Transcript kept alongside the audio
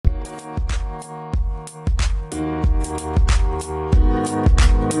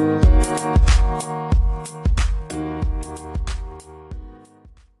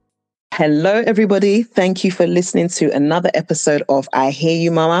Hello, everybody. Thank you for listening to another episode of I Hear You,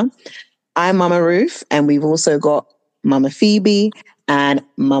 Mama. I'm Mama Ruth, and we've also got Mama Phoebe and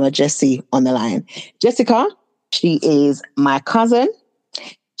Mama Jessie on the line. Jessica, she is my cousin.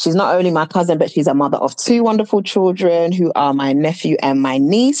 She's not only my cousin, but she's a mother of two wonderful children who are my nephew and my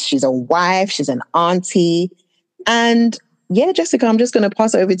niece. She's a wife, she's an auntie. And yeah, Jessica, I'm just going to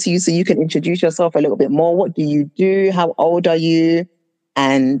pass it over to you so you can introduce yourself a little bit more. What do you do? How old are you?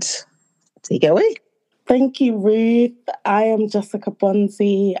 And take it away. Thank you, Ruth. I am Jessica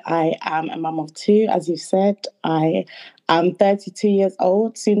Bonzi. I am a mum of two, as you said. I am 32 years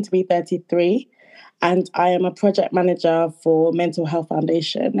old, soon to be 33. And I am a project manager for Mental Health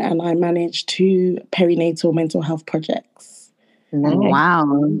Foundation, and I manage 2 perinatal mental health projects. Nice.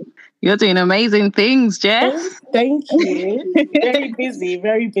 Wow. You're doing amazing things, Jess. Thank you. Very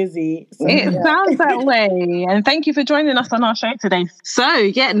busy. So, it sounds that way. And thank you for joining us on our show today.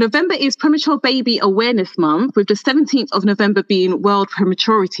 So, November is Premature Baby Awareness Month, with the 17th of November being World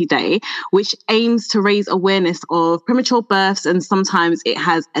Prematurity Day, which aims to raise awareness of premature births, and sometimes it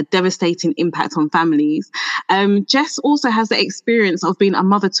has a devastating impact on families. Jess also has the experience of being a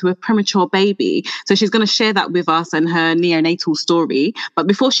mother to a premature baby, so she's going to share that with us and her neonatal story. But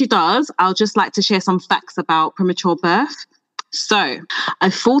before she does, I'll just like to share some facts about premature birth. So,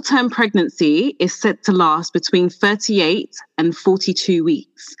 a full-term pregnancy is said to last between 38 and 42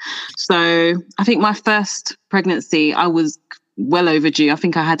 weeks. So, I think my first pregnancy, I was well overdue. I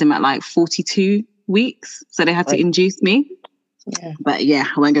think I had him at like 42 weeks. So they had to induce me. Yeah. But I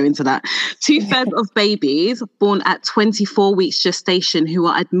won't go into that. 2/3 of babies born at 24 weeks gestation who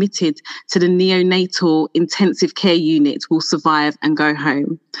are admitted to the neonatal intensive care unit will survive and go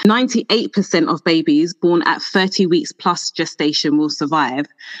home. 98% of babies born at 30 weeks plus gestation will survive,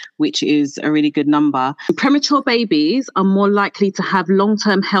 which is a really good number. Premature babies are more likely to have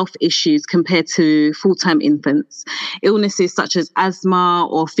long-term health issues compared to full-term infants. Illnesses such as asthma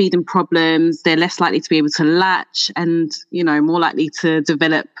or feeding problems, they're less likely to be able to latch and, more likely to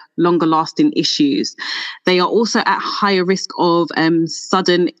develop longer lasting issues. They are also at higher risk of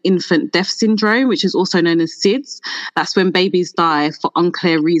sudden infant death syndrome, which is also known as SIDS. That's when babies die for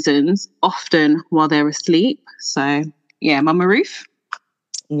unclear reasons, often while they're asleep. So, Mama Ruth?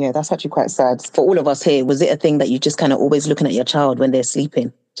 Yeah, that's actually quite sad. For all of us here, was it a thing that you just kind of always looking at your child when they're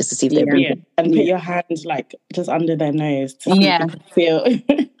sleeping, just to see if they're breathing? And put your hands like just under their nose to see if you can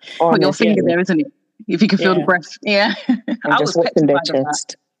feel. Put your finger there, isn't it? If you can feel the breath. Yeah. And just watching their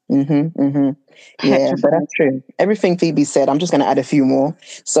chest. Yeah, but that's true. Everything Phoebe said, I'm just going to add a few more.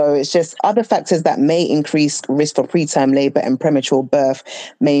 So it's just other factors that may increase risk for preterm labor and premature birth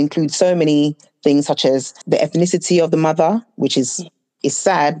may include so many things, such as the ethnicity of the mother, which is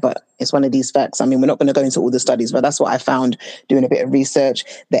sad, but it's one of these facts. I mean, we're not going to go into all the studies, but that's what I found doing a bit of research.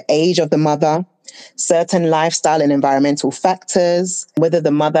 The age of the mother, certain lifestyle and environmental factors, whether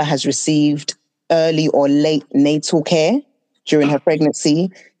the mother has received early or late natal care during her pregnancy,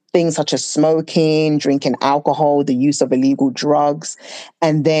 things such as smoking, drinking alcohol, the use of illegal drugs,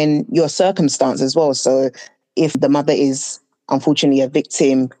 and then your circumstance as well. So if the mother is unfortunately a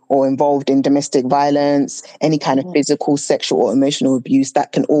victim or involved in domestic violence, any kind of physical, sexual or emotional abuse,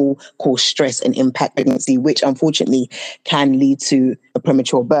 that can all cause stress and impact pregnancy, which unfortunately can lead to a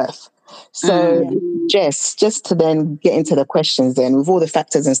premature birth. So Jess, just to then get into the questions then, with all the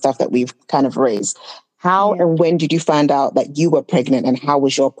factors and stuff that we've kind of raised, how and when did you find out that you were pregnant, and how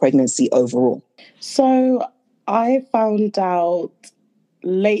was your pregnancy overall? So I found out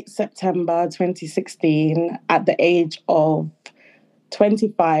late September 2016 at the age of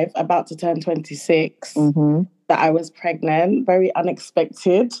 25, about to turn 26, that I was pregnant. Very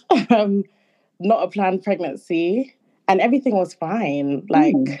unexpected. Not a planned pregnancy. And everything was fine.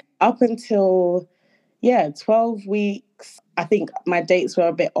 Like up until, 12 weeks. I think my dates were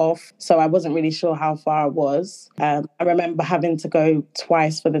a bit off, so I wasn't really sure how far I was. I remember having to go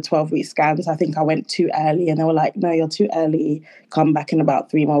twice for the 12-week scans. I think I went too early, and they were like, no, you're too early. Come back in about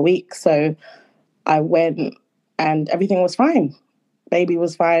 3 more weeks. So I went and everything was fine. Baby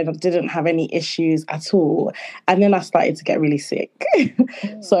was fine. I didn't have any issues at all. And then I started to get really sick.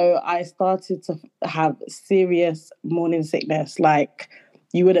 So I started to have serious morning sickness, like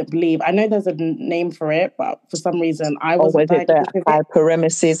you wouldn't believe. I know there's a name for it, but for some reason I wasn't diagnosed with it.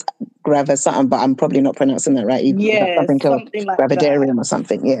 Hyperemesis gravis something, but I'm probably not pronouncing that right. Something like gravidarium or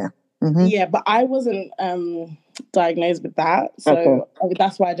something, Yeah, but I wasn't diagnosed with that. So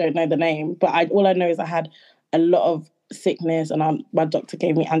that's why I don't know the name. But all I know is I had a lot of sickness, and my doctor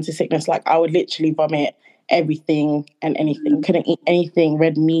gave me anti-sickness. Like I would literally vomit everything and anything. Couldn't eat anything,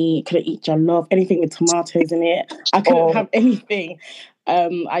 red meat, couldn't eat jollof, anything with tomatoes in it. I couldn't have anything.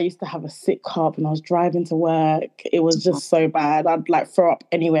 I used to have a sick cough when I was driving to work. It was just so bad. I'd like throw up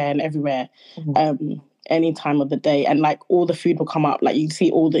anywhere and everywhere, any time of the day. And like all the food will come up. Like you'd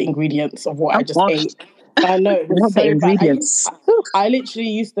see all the ingredients of what I just ate. I know, it was Not the so bad. ingredients. I literally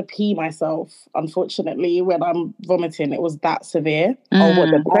used to pee myself, unfortunately, when I'm vomiting. It was that severe. Oh, what,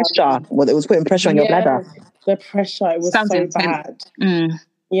 the pressure? Well, it was putting pressure on your bladder. The pressure, it was so bad.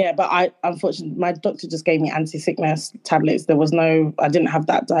 Yeah, but unfortunately, my doctor just gave me anti-sickness tablets. I didn't have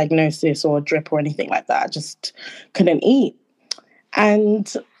that diagnosis or drip or anything like that. I just couldn't eat.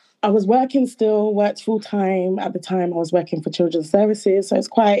 And I was working still, worked full time. At the time, I was working for children's services. So it's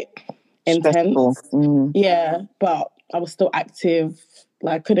quite intense. Yeah, but I was still active.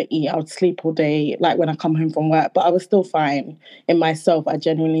 Like I couldn't eat. I would sleep all day, like when I come home from work. But I was still fine in myself. I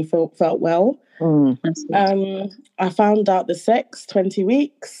genuinely felt well. I found out the sex 20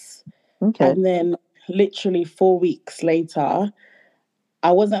 weeks. And then literally 4 weeks later,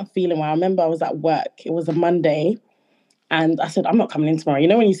 I wasn't feeling well. I remember I was at work. It was a Monday. And I said, I'm not coming in tomorrow. You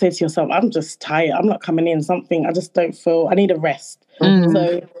know, when you say to yourself, I'm just tired. I'm not coming in. I just don't feel, I need a rest.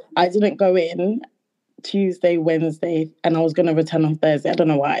 So I didn't go in Tuesday, Wednesday, and I was going to return on Thursday. I don't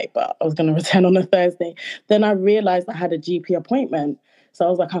know why, but I was going to return on a Thursday. Then I realized I had a GP appointment. So I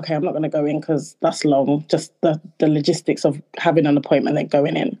was like, okay, I'm not going to go in because that's long. Just the logistics of having an appointment and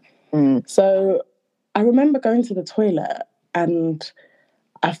going in. So I remember going to the toilet and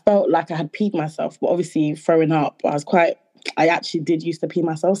I felt like I had peed myself, but obviously throwing up, I actually did used to pee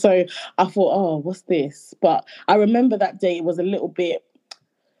myself. So I thought, oh, what's this? But I remember that day it was a little bit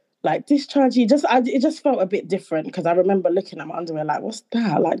like dischargey. It just felt a bit different because I remember looking at my underwear like, what's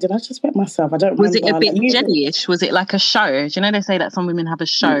that? Like, did I just wet myself? I don't remember. Was it a bit jellyish? Was it like a show? Do you know they say that some women have a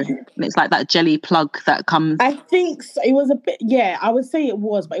show and it's like that jelly plug that comes? I think so. It was a bit, yeah, I would say it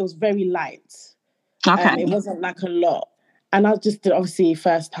was, but it was very light. It wasn't like a lot. And I just did, obviously,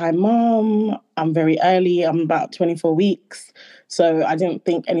 first time mom. I'm very early. I'm about 24 weeks. So I didn't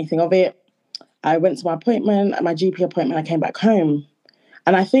think anything of it. I went to my appointment, my GP appointment. I came back home.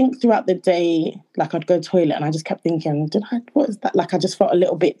 And I think throughout the day, like I'd go to the toilet and I just kept thinking, what is that? Like I just felt a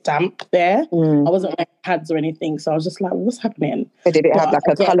little bit damp there. I wasn't wearing pads or anything. So I was just like, what's happening? Did it have like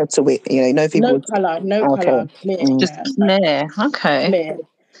a colour to it? You know, if people... No colour, clear. Just clear. Okay. Clear.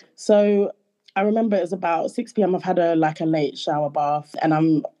 So I remember it was about 6 p.m. I've had a late shower bath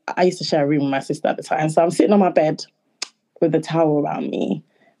and I used to share a room with my sister at the time. So I'm sitting on my bed with a towel around me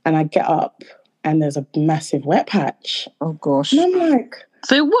and I get up and there's a massive wet patch. Oh gosh. And I'm like...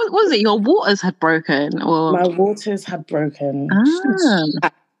 So what was it? Your waters had broken? Or my waters had broken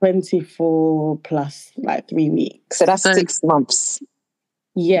at 24 plus 3 weeks. So that's 6 months.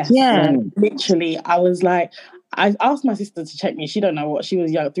 Yes. Yeah. Literally, I was like, I asked my sister to check me. She don't know what, she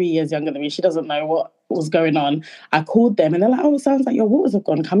was young, 3 years younger than me. She doesn't know what was going on. I called them and they're like, oh, it sounds like your waters have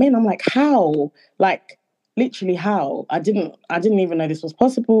gone. Come in. I'm like, how? Like, literally how? I didn't even know this was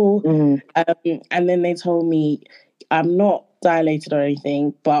possible. And then they told me I'm not dilated or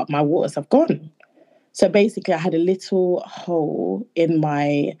anything, but my waters have gone. So basically I had a little hole in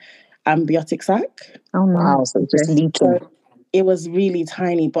my amniotic sac. Oh no. Wow, so just little. So it was really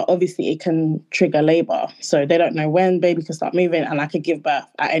tiny, but obviously it can trigger labor. So they don't know when baby can start moving and I could give birth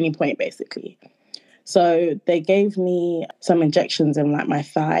at any point basically. So they gave me some injections in my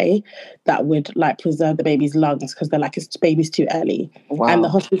thigh that would preserve the baby's lungs because they're like, it's baby's too early. Wow. And the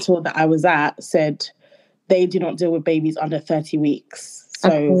hospital that I was at said they do not deal with babies under 30 weeks. So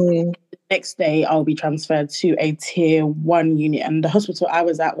the next day I'll be transferred to a tier 1 unit. And the hospital I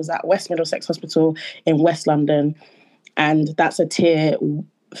was at West Middlesex Hospital in West London. And that's a tier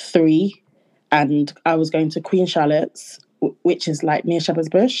 3. And I was going to Queen Charlotte's, which is near Shepherd's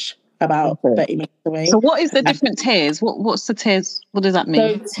Bush, about 30 minutes away. So what is the different tiers? What's the tiers? What does that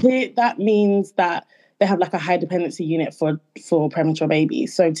mean? So that means that they have a high dependency unit for premature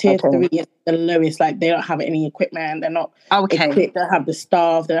babies. So tier 3 is the lowest. They don't have any equipment. They're not equipped. They don't have the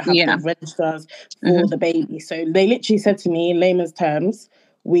staff. They don't have the registrars for the baby. So they literally said to me in layman's terms,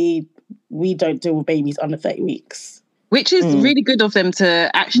 we don't deal with babies under 30 weeks. Which is really good of them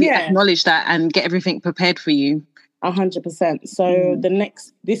to actually acknowledge that and get everything prepared for you. 100%. So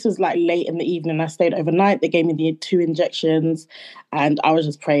this was late in the evening. I stayed overnight. They gave me the 2 injections and I was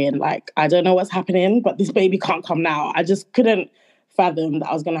just praying I don't know what's happening, but this baby can't come now. I just couldn't fathom that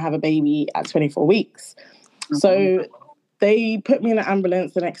I was going to have a baby at 24 weeks. Okay. So they put me in an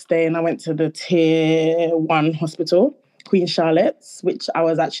ambulance the next day and I went to the tier 1 hospital, Queen Charlotte's, which I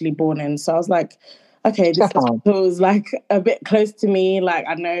was actually born in. So I was like, okay, this hospital is a bit close to me.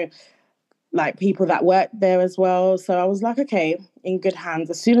 I know people that work there as well. So I was like, okay, in good hands.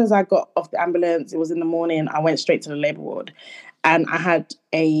 As soon as I got off the ambulance, it was in the morning, I went straight to the labour ward. And I had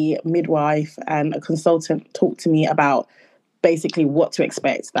a midwife and a consultant talk to me about basically what to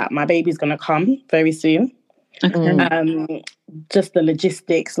expect, that my baby's going to come very soon. Okay. Just the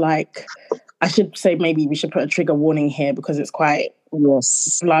logistics, like I should say maybe we should put a trigger warning here because it's quite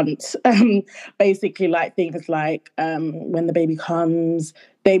blunt. Basically, like things like when the baby comes,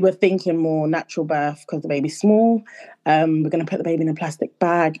 they were thinking more natural birth because the baby's small. We're going to put the baby in a plastic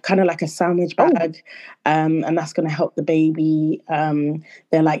bag, kind of like a sandwich bag, and that's going to help the baby.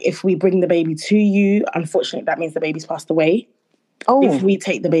 They're like, if we bring the baby to you, unfortunately, that means the baby's passed away. If we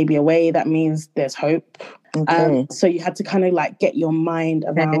take the baby away, that means there's hope. So you had to kind of like get your mind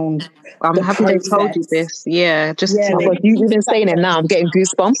around. I'm happy they told you this. Yeah, just you've been saying it now. I'm getting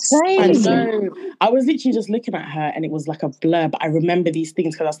goosebumps. I know. I was literally just looking at her, and it was like a blur. But I remember these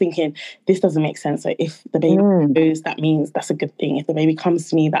things because I was thinking, this doesn't make sense. So if the baby goes, that means that's a good thing. If the baby comes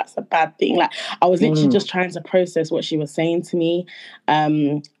to me, that's a bad thing. Like I was literally just trying to process what she was saying to me.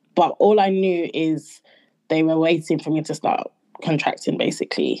 But all I knew is they were waiting for me to start contracting,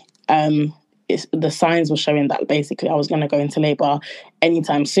 basically. The signs were showing that basically I was going to go into labour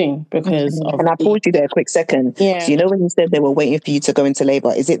anytime soon because of... And I paused you there a quick second. Yeah. So you know when you said they were waiting for you to go into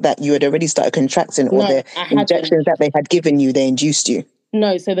labour, is it that you had already started contracting or the injections that they had given you, they induced you?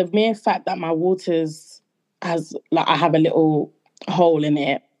 No, so the mere fact that my waters has, like, I have a little hole in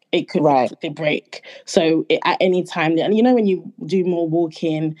it, it could break. So at any time, and you know when you do more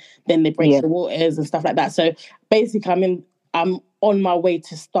walking, then they break the waters and stuff like that. So basically I'm on my way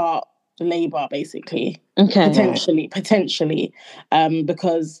to start labour, basically. Potentially.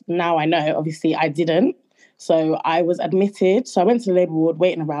 Because now I know, obviously I didn't. So I was admitted. So I went to the labour ward,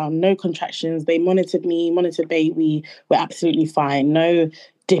 waiting around, no contractions. They monitored me, monitored baby. We're absolutely fine. No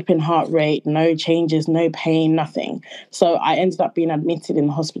dip in heart rate, no changes, no pain, nothing. So I ended up being admitted in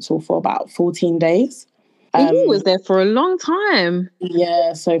the hospital for about 14 days. You was there for a long time.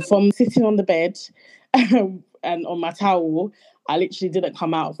 Yeah, so from sitting on the bed and on my towel, I literally didn't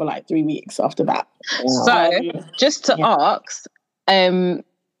come out for like 3 weeks after that. So just to ask,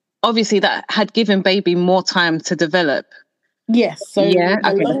 obviously that had given baby more time to develop. Yes. So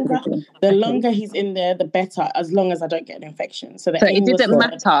the longer he's in there, the better, as long as I don't get an infection. So it didn't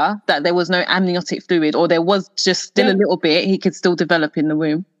matter that there was no amniotic fluid, or there was just still a little bit, he could still develop in the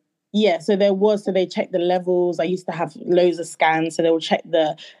womb. Yeah, so they checked the levels. I used to have loads of scans, so they will check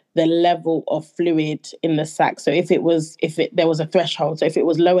the level of fluid in the sac. So if there was a threshold, so if it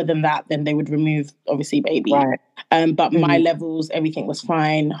was lower than that, then they would remove, obviously, baby. But my levels, everything was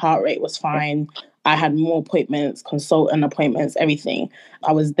fine. Heart rate was fine. I had more appointments, consultant appointments, everything.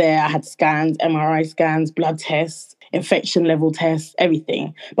 I was there. I had scans, MRI scans, blood tests, infection level tests,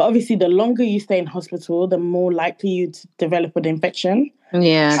 everything. But obviously, the longer you stay in hospital, the more likely you to develop an infection.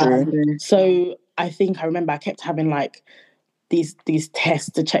 Yeah. So I remember I kept having like these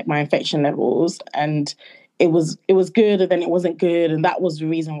tests to check my infection levels, and it was good, and then it wasn't good, and that was the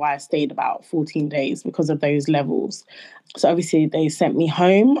reason why I stayed about 14 days, because of those levels. So obviously they sent me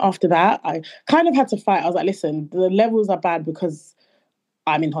home after that. I kind of had to fight. I was like, listen, the levels are bad because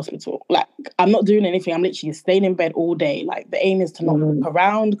I'm in hospital. Like, I'm not doing anything. I'm literally staying in bed all day. Like, the aim is to not walk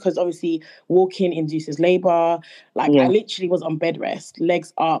around, because obviously walking induces labour. Like, I literally was on bed rest,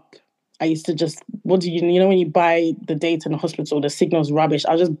 legs up. I used to just, when you buy the data in the hospital, the signal's rubbish.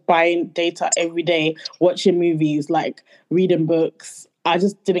 I was just buying data every day, watching movies, like reading books. I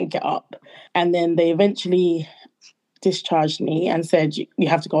just didn't get up. And then they eventually discharged me and said, you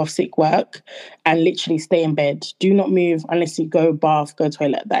have to go off sick work and literally stay in bed. Do not move unless you go bath, go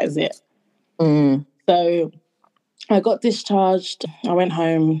toilet. That is it. So I got discharged. I went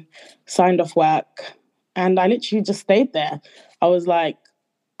home, signed off work, and I literally just stayed there. I was like,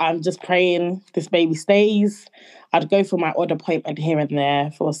 I'm just praying this baby stays. I'd go for my odd appointment here and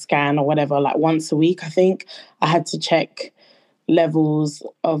there for a scan or whatever, like once a week, I think. I had to check levels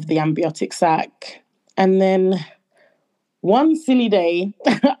of the amniotic sac. And then one silly day,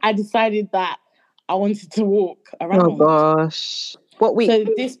 I decided that I wanted to walk around. Oh, gosh. What week? So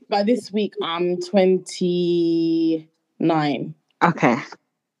by this week, I'm 29. Okay.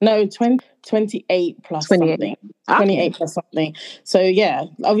 No, 28 plus 28. Something. 28 plus something. So, yeah,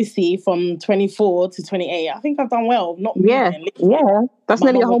 obviously from 24 to 28, I think I've done well. Not moving. Yeah. That's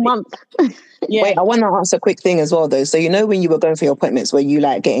nearly a whole month. Yeah. Wait, I want to ask a quick thing as well, though. So, when you were going for your appointments, were you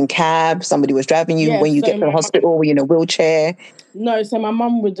like getting cab? Somebody was driving you when you get to the hospital? Were you in a wheelchair? No, so my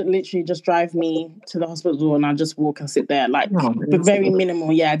mum would literally just drive me to the hospital and I'd just walk and sit there, like, but very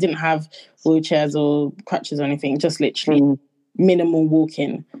minimal. Yeah, I didn't have wheelchairs or crutches or anything, just literally minimal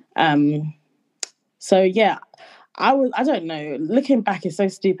walking. So, yeah, I don't know, looking back is so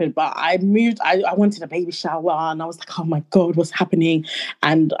stupid, but I wanted a baby shower and I was like, oh my God, what's happening?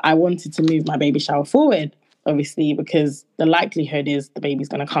 And I wanted to move my baby shower forward, obviously, because the likelihood is the baby's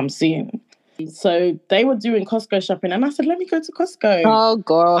going to come soon. So they were doing Costco shopping and I said, let me go to Costco. Oh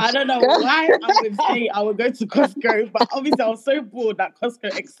gosh. I don't know why I would say I would go to Costco, but obviously I was so bored that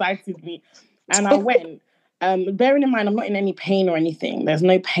Costco excited me. And I went. Bearing in mind, I'm not in any pain or anything. There's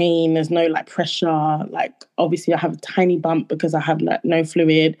no pain. There's no like pressure. Like obviously I have a tiny bump because I have like no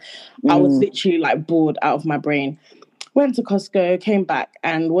fluid. I was literally like bored out of my brain. Went to Costco, came back,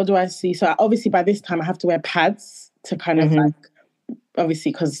 and what do I see? So obviously by this time I have to wear pads to kind of like,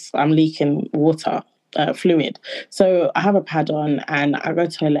 obviously because I'm leaking water, fluid. So I have a pad on and I go to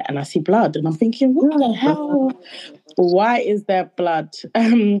the toilet and I see blood and I'm thinking, what the hell? Why is there blood?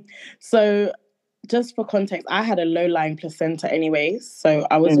 So just for context, I had a low-lying placenta anyways, so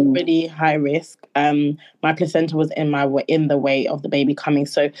I was already high risk. My placenta was in the way of the baby coming.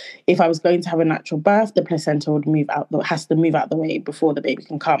 So if I was going to have a natural birth, the placenta has to move out the way before the baby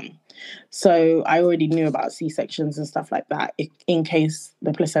can come. So I already knew about C-sections and stuff like that in case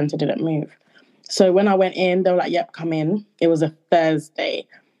the placenta didn't move. So when I went in, they were like, yep, come in. It was a Thursday.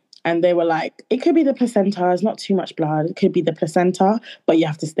 And they were like, it could be the placenta. It's not too much blood. It could be the placenta, but you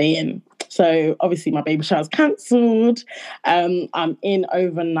have to stay in. So obviously my baby shower's cancelled. I'm in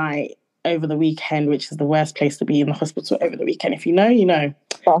overnight over the weekend, which is the worst place to be in the hospital over the weekend. If you know, you know.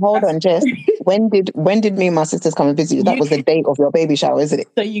 But hold on, Jess. When did me and my sisters come and visit you? That was the date of your baby shower, isn't it?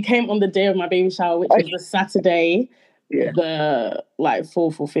 So you came on the day of my baby shower, which was the Saturday, the like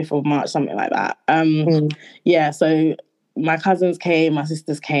 4th or 5th of March, something like that. Yeah, so my cousins came, my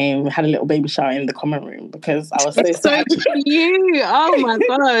sisters came, we had a little baby shower in the common room because I was so sad. Cute. Oh my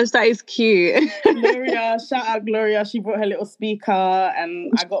gosh, that is cute. Gloria, shout out Gloria. She brought her little speaker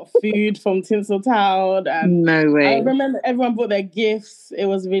and I got food from Tinseltown. And no way. I remember everyone brought their gifts. It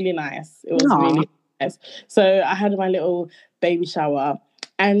was really nice. It was really nice. So I had my little baby shower.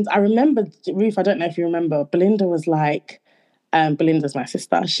 And I remember, Ruth, I don't know if you remember, Belinda was like, Belinda's my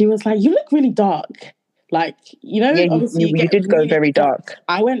sister. She was like, you look really dark. Like, you know, obviously you did go very dark.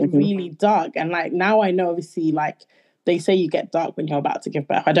 I went really dark. And like, now I know, obviously, like, they say you get dark when you're about to give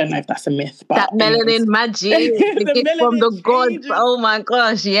birth. I don't know if that's a myth, but that melanin magic, the gift from the gods. Oh my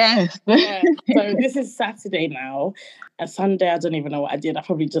gosh, yes. Yeah. So this is Saturday now. And Sunday, I don't even know what I did. I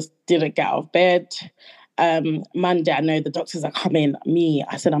probably just didn't get out of bed. Monday, I know the doctors are coming.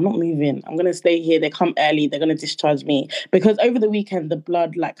 I said, I'm not moving. I'm going to stay here. They come early. They're going to discharge me. Because over the weekend, the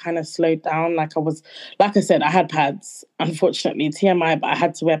blood like kind of slowed down. Like I said, I had pads, unfortunately, TMI, but I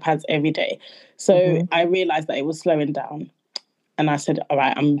had to wear pads every day. So I realized that it was slowing down. And I said, all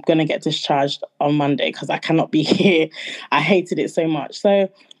right, I'm going to get discharged on Monday because I cannot be here. I hated it so much.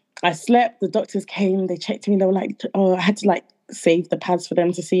 So I slept. The doctors came. They checked me. They were like, oh, I had to like save the pads for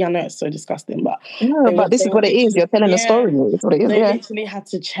them to see. I know it's so disgusting, but this is what it is. You're telling a story. It's what it is. They literally had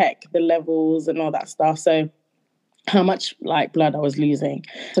to check the levels and all that stuff. So how much like blood I was losing.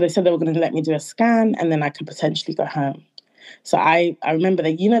 So they said they were going to let me do a scan and then I could potentially go home. So I remember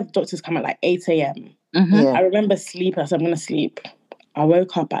that, you know, the doctors come at like 8 a.m. I remember sleeping. I said, I'm going to sleep. I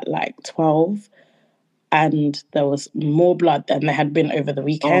woke up at like 12 and there was more blood than there had been over the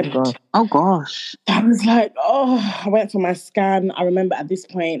weekend. Oh gosh. I was like, I went for my scan. I remember at this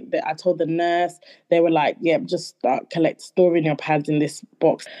point that I told the nurse, they were like, yeah, just storing your pads in this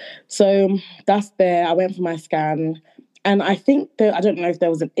box. So that's there. I went for my scan. And I think I don't know if there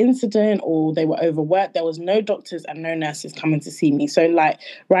was an incident or they were overworked. There was no doctors and no nurses coming to see me. So like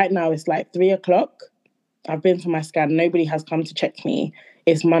right now it's like 3:00. I've been for my scan. Nobody has come to check me.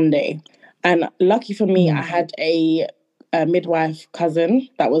 It's Monday. And lucky for me, I had a midwife cousin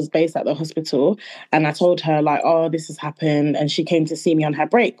that was based at the hospital. And I told her like, oh, this has happened. And she came to see me on her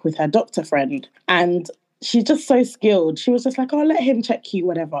break with her doctor friend. And she's just so skilled. She was just like, oh, let him check you,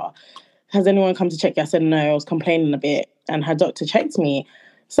 whatever. Has anyone come to check you? I said, no, I was complaining a bit. And her doctor checked me.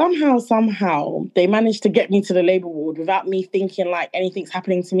 Somehow, they managed to get me to the labour ward without me thinking like anything's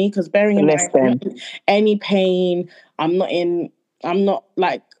happening to me. Because bearing in mind, I'm not in any pain.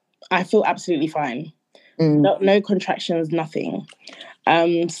 I feel absolutely fine. No contractions, nothing.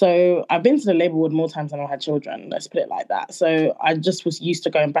 So I've been to the labour ward more times than I've had children, let's put it like that. So I just was used to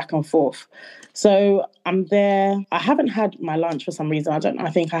going back and forth. So I'm there. I haven't had my lunch for some reason. I don't know.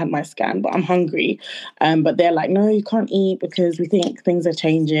 I think I had my scan, but I'm hungry. But they're like, no, you can't eat because we think things are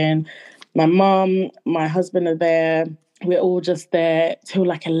changing. My mum, my husband are there. We're all just there till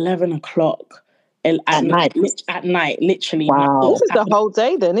like 11:00. At night, literally. Wow. This is the whole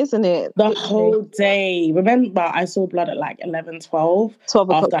day then, isn't it? The whole day. Remember, I saw blood at like 11, 12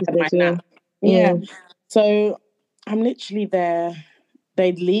 after I had my nap. Yeah. So I'm literally there.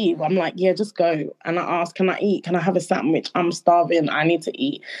 They'd leave. I'm like, yeah, just go. And I asked, can I eat? Can I have a sandwich? I'm starving. I need to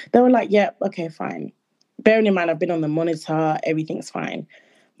eat. They were like, yeah, okay, fine. Bearing in mind, I've been on the monitor. Everything's fine.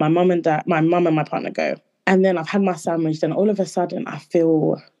 My mum and my partner go. And then I've had my sandwich. Then all of a sudden, I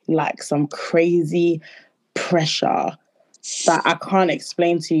feel like some crazy pressure that I can't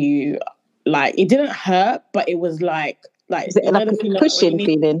explain to you. Like, it didn't hurt, but it was like is it like a pushing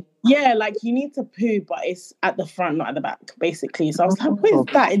feeling? Yeah, like you need to poo, but it's at the front, not at the back, basically. So I was like, what is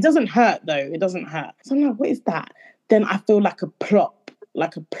that? It doesn't hurt though. It doesn't hurt. So I'm like, what is that? Then I feel like a plop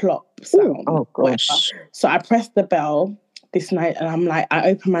sound. Oh gosh. So I pressed the bell this night and I'm like, I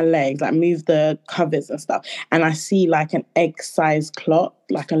open my legs, like move the covers and stuff, and I see like an egg-sized clot,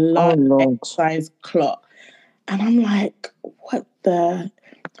 like a large egg-sized clot. And I'm like, what the?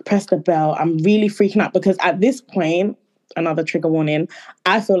 Press the bell. I'm really freaking out because at this point, another trigger warning,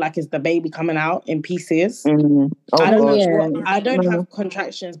 I feel like it's the baby coming out in pieces. I don't have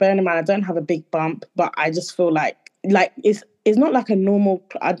contractions. Bearing in mind, I don't have a big bump, but I just feel like it's not like a normal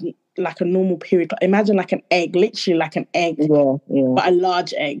period. Imagine like an egg, literally like an egg, but a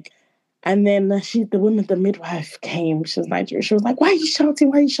large egg. And then the midwife came. She was Nigerian. She was like, "Why are you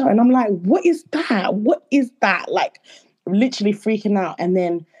shouting? Why are you shouting?" I'm like, "What is that? What is that?" Like, literally freaking out. And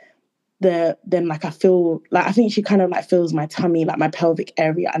then I feel like, I think she kind of like feels my tummy, like my pelvic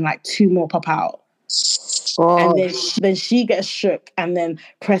area, and like two more pop out. And then she gets shook and then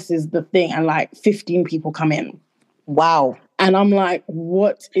presses the thing, and like 15 people come in. Wow. And I'm like,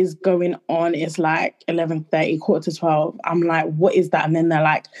 what is going on? It's like 11:30, 11:45. I'm like, what is that? And then they're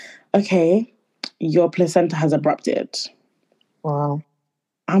like, okay, your placenta has abrupted. Wow.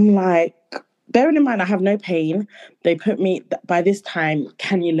 I'm like, bearing in mind, I have no pain. They put me, by this time,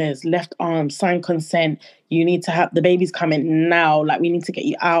 cannulas, left arm, sign consent. You need to have, the baby's coming now. Like, we need to get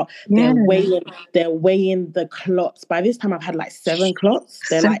you out. Yeah. They're weighing the clots. By this time, I've had like 7 clots.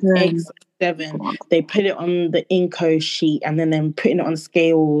 They're like eggs, 7. They put it on the Inco sheet and then they're putting it on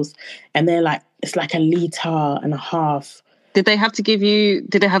scales. And they're like, it's like 1.5 liters. Did they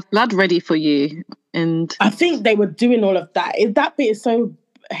have blood ready for you? And I think they were doing all of that. That bit is so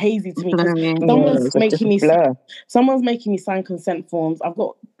hazy to me because someone's making me sign consent forms. I've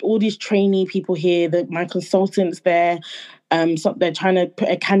got all these trainee people here, my consultants there. So they're trying to put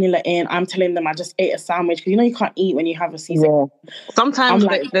a cannula in. I'm telling them I just ate a sandwich because you can't eat when you have a C-section. Sometimes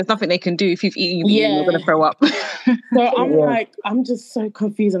there's nothing they can do. If you've eaten, you're going to throw up. So I'm like, I'm just so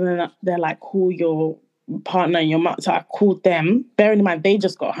confused. And then they're like, call your partner and your mom. So I called them. Bearing in mind, they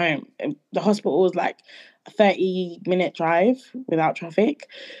just got home. The hospital was like a 30-minute drive without traffic.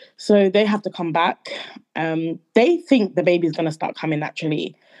 So they have to come back. They think the baby's going to start coming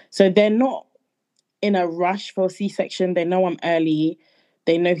naturally. So they're not in a rush for a C-section. They know I'm early.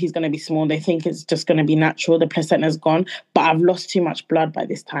 They know he's going to be small. They think it's just going to be natural. The placenta's gone. But I've lost too much blood by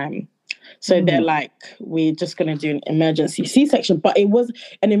this time. So they're like, we're just going to do an emergency C-section. But it was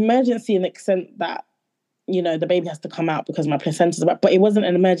an emergency in the extent that, the baby has to come out because my placenta's back. But it wasn't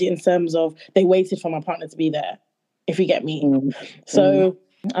an emergency in terms of they waited for my partner to be there, if you get me. So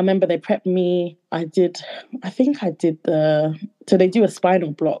I remember they prepped me. So they do a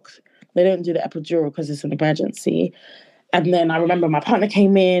spinal block. They don't do the epidural because it's an emergency. And then I remember my partner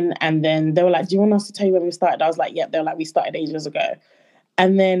came in and then they were like, do you want us to tell you when we started? I was like, yep. They were like, we started ages ago.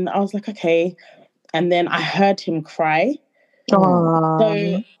 And then I was like, okay. And then I heard him cry.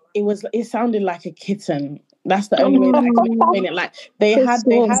 So it sounded like a kitten. That's the only way that I can explain it. Like they had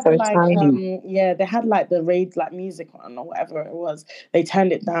like the raid like music on or whatever it was. They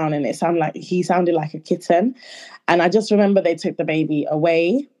turned it down and he sounded like a kitten. And I just remember they took the baby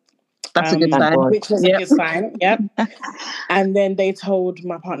away. That's a good sign. Which was a good sign. Yep. And then they told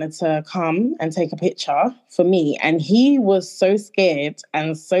my partner to come and take a picture for me. And he was so scared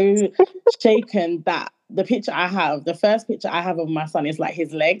and so shaken that the first picture I have of my son is like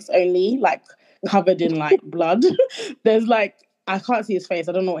his legs only, like covered in like blood. There's like, I can't see his face.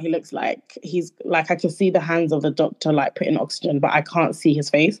 I don't know what he looks like. He's like, I can see the hands of the doctor like putting oxygen, but I can't see his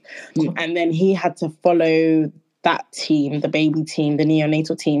face. And then he had to follow that team, the baby team, the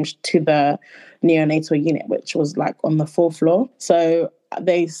neonatal team, to the neonatal unit, which was like on the 4th floor. So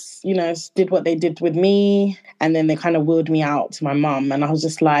they, did what they did with me. And then they kind of wheeled me out to my mum. And I was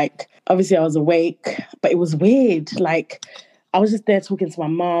just like, obviously I was awake, but it was weird. Like, I was just there talking to my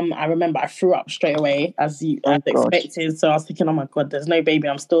mum. I remember I threw up straight away as expected. So I was thinking, oh my God, there's no baby.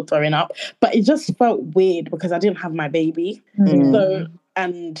 I'm still throwing up. But it just felt weird because I didn't have my baby. So,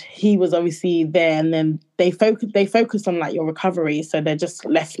 and he was obviously there. And then they focused on like your recovery. So they just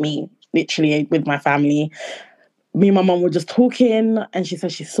left me literally with my family. me and my mum were just talking, and she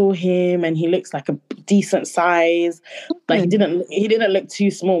said she saw him, and he looks like a decent size. Like he didn't look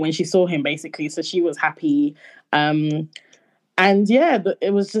too small when she saw him, basically. So she was happy. And yeah,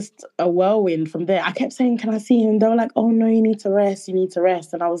 it was just a whirlwind from there. I kept saying, "Can I see him?" They were like, "Oh no, you need to rest. You need to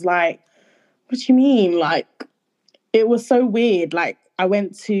rest." And I was like, "What do you mean?" Like, it was so weird. Like, I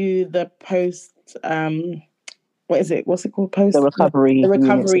went to the post. What is it? What's it called? Post The recovery. The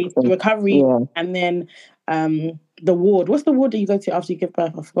recovery, yeah. And then the ward. What's the ward that you go to after you give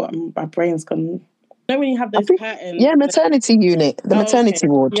birth? I forgot. My brain's gone. You know when you have those curtains? Yeah, maternity unit. The maternity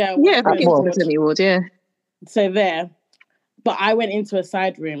ward. Yeah, maternity ward. Yeah. So there, but I went into a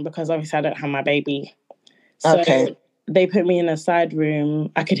side room because obviously I don't have my baby. So they put me in a side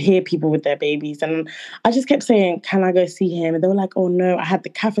room. I could hear people with their babies, and I just kept saying, "Can I go see him?" And they were like, "Oh no!" I had the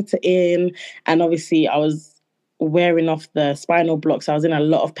catheter in, and obviously I was wearing off the spinal block, so I was in a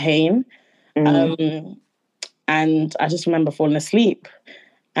lot of pain. And I just remember falling asleep,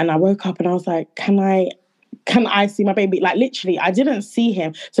 and I woke up and I was like, "Can I see my baby?" Like, literally, I didn't see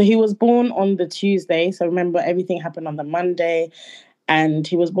him. So he was born on the Tuesday. So remember, everything happened on the Monday, and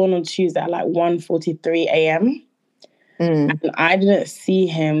he was born on Tuesday at like 1:43 a.m. And I didn't see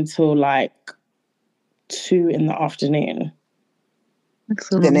him till like 2 in the afternoon.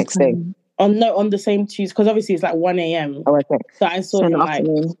 The next day. On the same Tuesday, because obviously it's like 1 a.m. Oh, okay. So I saw him like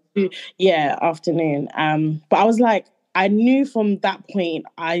afternoon. But I was like, I knew from that point,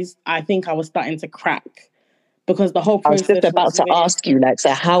 I think I was starting to crack, because the whole process. I was just about to ask you, like,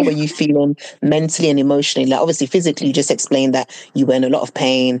 so how were you feeling mentally and emotionally? Like, obviously, physically, you just explained that you were in a lot of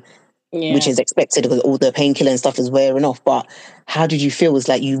pain, which is expected because all the painkiller and stuff is wearing off. But how did you feel? It was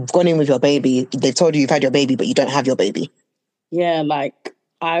like you've gone in with your baby. They've told you you've had your baby, but you don't have your baby. Yeah, like,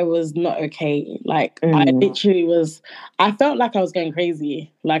 I was not okay. Like, I literally was, I felt like I was going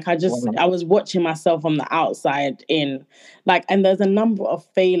crazy. Like, I was watching myself from the outside in. Like, and there's a number of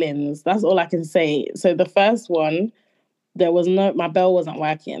failings. That's all I can say. So the first one, my bell wasn't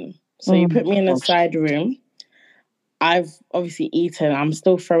working. So you put me in a side room. I've obviously eaten. I'm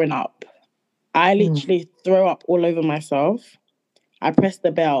still throwing up. I literally throw up all over myself. I press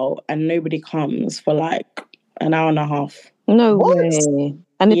the bell and nobody comes for like an hour and a half. No way.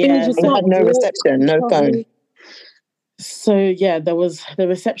 And the thing is, you had no reception, no phone. So yeah, there was the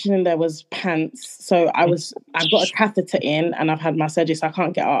reception and there was pants. So I've got a catheter in and I've had my surgery, so I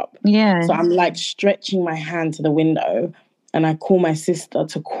can't get up. Yeah. So I'm like stretching my hand to the window, and I call my sister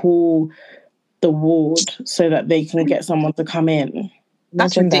to call the ward so that they can get someone to come in.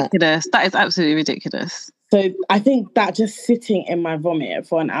 That's ridiculous. That is absolutely ridiculous. So I think that just sitting in my vomit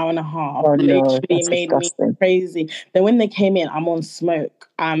for an hour and a half literally made me crazy. Then when they came in, I'm on smoke.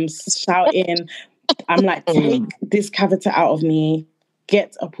 I'm shouting. I'm like, take this catheter out of me.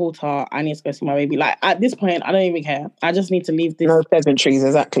 Get a porter. I need to go see my baby. Like, at this point, I don't even care. I just need to leave this. No pleasantries,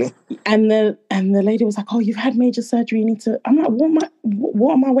 exactly. And the lady was like, "Oh, you've had major surgery. You need to." I'm like,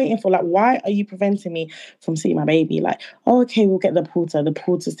 what am I waiting for? Like, why are you preventing me from seeing my baby? Like, "Oh, okay, we'll get the porter. The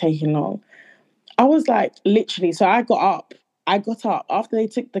porter's taking long." I was like, literally. So I got up. After they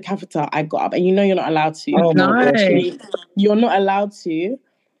took the catheter. I got up, and you know you're not allowed to. Oh my gosh. You're not allowed to.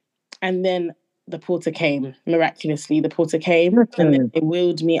 And then the porter came, miraculously. The porter came and then they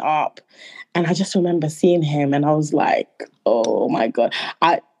wheeled me up. And I just remember seeing him and I was like, oh my God.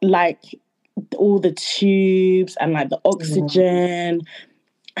 I like all the tubes and like the oxygen.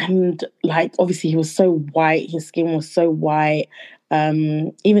 And like, obviously he was so white. His skin was so white.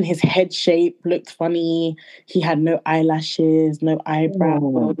 Even his head shape looked funny. He had no eyelashes, no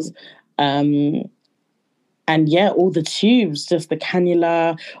eyebrows. And yeah, all the tubes, just the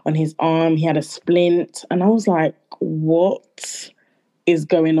cannula on his arm. He had a splint. And I was like, what is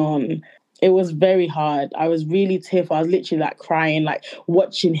going on? It was very hard. I was really tearful. I was literally like crying, like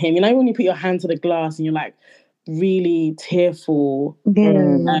watching him. You know, when you put your hand to the glass and you're like really tearful.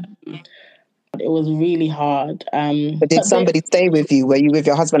 It was really hard. But did somebody stay with you? Were you with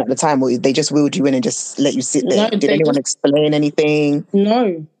your husband at the time, or they just wheeled you in and just let you sit there? Did anyone explain anything?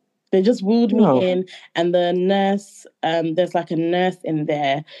 No. They just wheeled me in, and the nurse, there's like a nurse in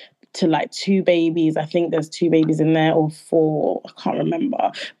there to like 2 babies. I think there's 2 babies in there, or 4. I can't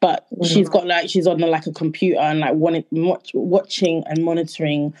remember. But she's on like a computer and like watching and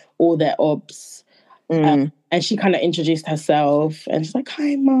monitoring all their obs. And she kind of introduced herself, and she's like,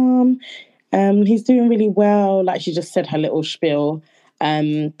 "Hi, Mom. He's doing really well." Like, she just said her little spiel.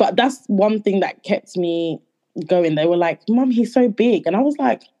 But that's one thing that kept me going. They were like, "Mum, he's so big." And I was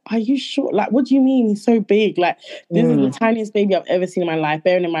like, "Are you sure? Like, what do you mean he's so big? Like, this is the tiniest baby I've ever seen in my life."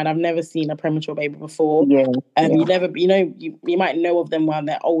 Bearing in mind, I've never seen a premature baby before. You never, you might know of them when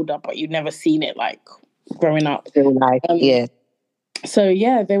they're older, but you've never seen it like growing up. Real life, yeah. So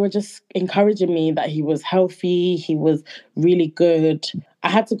yeah, they were just encouraging me that he was healthy, he was really good. I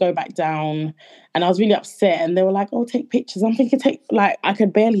had to go back down and I was really upset, and they were like, oh, take pictures. I'm thinking, like, I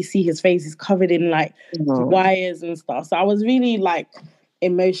could barely see his face. He's covered in like wires and stuff. So I was really like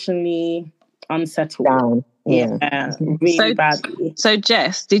emotionally unsettled. Down. Yeah. Really badly. So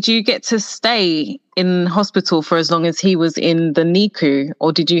Jess, did you get to stay in hospital for as long as he was in the NICU,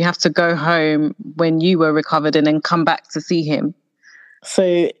 or did you have to go home when you were recovered and then come back to see him?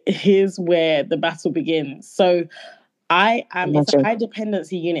 So here's where the battle begins. So it's a high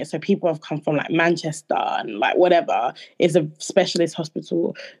dependency unit. So people have come from like Manchester and like whatever. It's a specialist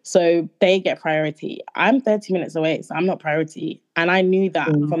hospital. So they get priority. I'm 30 minutes away, so I'm not priority. And I knew that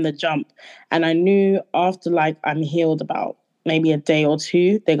from the jump. And I knew after like I'm healed about maybe a day or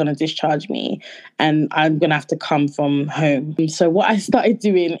two, they're going to discharge me and I'm going to have to come from home. So what I started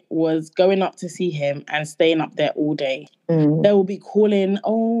doing was going up to see him and staying up there all day. They will be calling,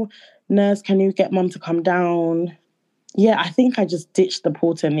 oh, nurse, can you get mum to come down? Yeah, I think I just ditched the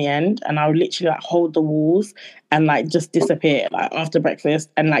porter in the end, and I would literally like hold the walls and like just disappear like after breakfast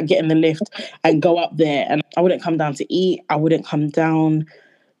and like get in the lift and go up there, and I wouldn't come down to eat. I wouldn't come down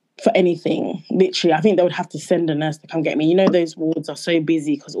for anything. Literally, I think they would have to send a nurse to come get me. You know, those wards are so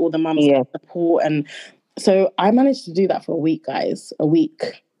busy because all the mums have support, and so I managed to do that for a week, guys. A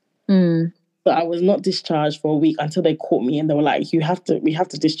week. But I was not discharged for a week until they caught me and they were like, we have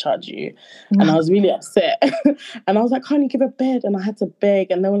to discharge you. And I was really upset. And I was like, can't you give a bed? And I had to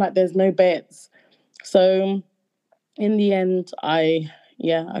beg. And they were like, there's no beds. So in the end, I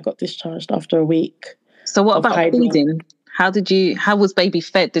got discharged after a week. So what about feeding? How was baby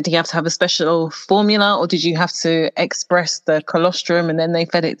fed? Did he have to have a special formula, or did you have to express the colostrum and then they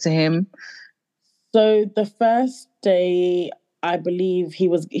fed it to him? So the first day, I believe he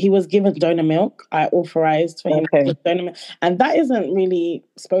was given donor milk. I authorized for him to get donor milk. And that isn't really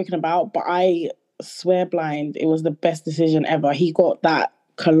spoken about, but I swear blind, it was the best decision ever. He got that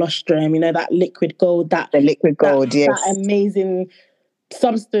colostrum, that liquid gold, that amazing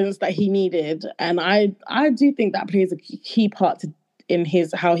substance that he needed. And I do think that plays a key part in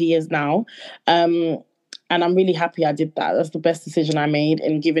how he is now. And I'm really happy I did that. That's the best decision I made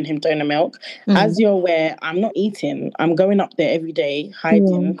in giving him donor milk. As you're aware, I'm not eating. I'm going up there every day,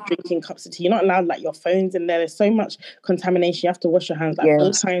 hiding, drinking cups of tea. You're not allowed like your phones in there. There's so much contamination. You have to wash your hands like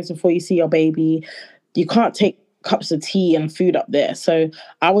 4 times before you see your baby. You can't take cups of tea and food up there. So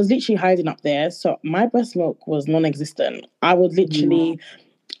I was literally hiding up there. So my breast milk was non-existent. I would literally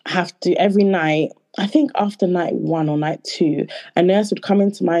have to, every night, I think after night 1 or night 2, a nurse would come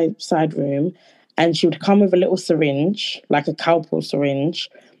into my side room and she would come with a little syringe, like a cowpool syringe.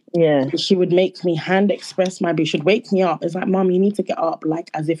 Yeah. She would make me hand express my baby. She'd wake me up. It's like, Mom, you need to get up,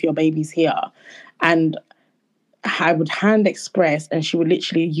 like as if your baby's here. And I would hand express, and she would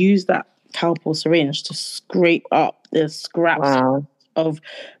literally use that cowpool syringe to scrape up the scraps of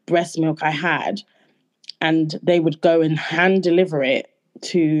breast milk I had. And they would go and hand deliver it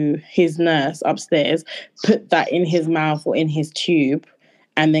to his nurse upstairs, put that in his mouth or in his tube,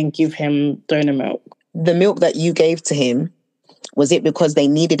 and then give him donor milk. The milk that you gave to him, was it because they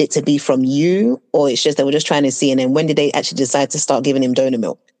needed it to be from you, or it's just they were just trying to see? And then when did they actually decide to start giving him donor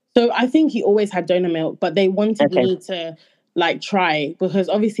milk? So I think he always had donor milk, but they wanted me to like try, because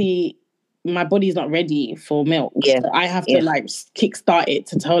obviously my body's not ready for milk. Yeah. So I have to like kickstart it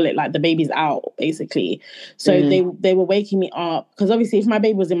to tell it like the baby's out, basically. So they were waking me up, because obviously if my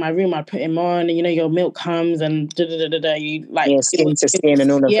baby was in my room, I'd put him on, and your milk comes and you like skin to skin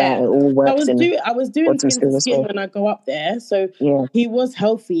and all of that. It all works. I was doing skin to skin when I go up there. So he was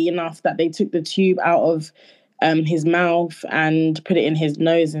healthy enough that they took the tube out of his mouth and put it in his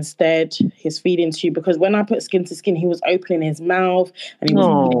nose instead, his feeding tube, because when I put skin to skin, he was opening his mouth and he was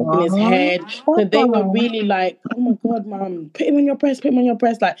opening his head. So they were really like, oh my God, Mom, put him on your breast, put him on your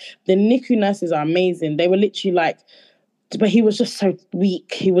breast. Like, the NICU nurses are amazing. They were literally like, but he was just so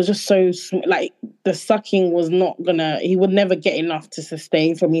weak. He was just so, like, the sucking was not he would never get enough to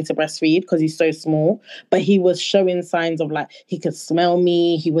sustain for me to breastfeed because he's so small. But he was showing signs of like, he could smell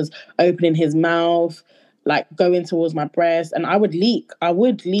me. He was opening his mouth, like going towards my breast, and I would leak.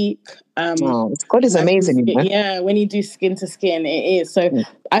 God is amazing. Yeah, when you do skin to skin, it is. So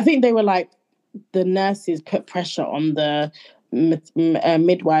I think they were like, the nurses put pressure on the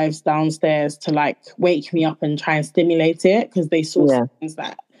midwives downstairs to like wake me up and try and stimulate it, because they saw things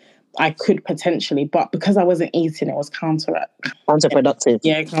that I could potentially, but because I wasn't eating, it was counterproductive.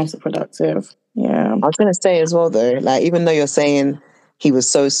 Yeah, counterproductive. Yeah. I was going to say as well though, like, even though you're saying he was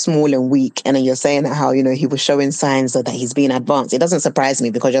so small and weak. And then you're saying how, he was showing signs of that he's being advanced. It doesn't surprise me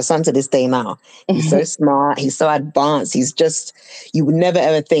because your son to this day now, he's so smart, he's so advanced. He's just, you would never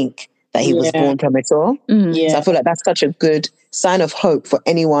ever think that he was born premature. So I feel like that's such a good sign of hope for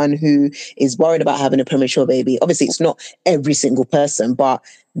anyone who is worried about having a premature baby. Obviously, it's not every single person, but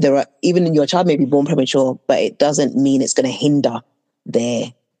there are, even your child may be born premature, but it doesn't mean it's going to hinder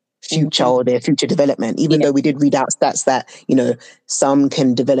their future or their future development. Even though we did read out stats that, some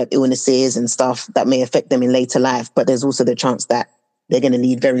can develop illnesses and stuff that may affect them in later life, but there's also the chance that they're going to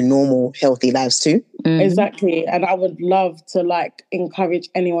lead very normal, healthy lives too. Exactly. And I would love to encourage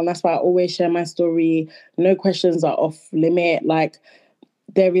anyone. That's why I always share my story. No questions are off limit.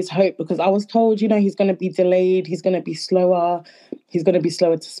 There is hope, because I was told, he's going to be delayed. He's going to be slower. He's going to be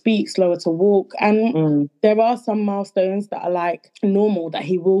slower to speak, slower to walk. And there are some milestones that are normal, that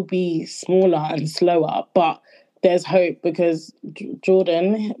he will be smaller and slower. But there's hope, because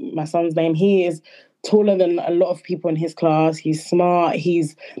Jordan, my son's name, he is taller than a lot of people in his class. He's smart.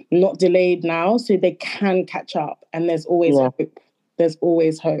 He's not delayed now, so they can catch up. And there's always hope. There's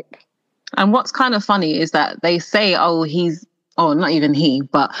always hope. And what's kind of funny is that they say, not even he,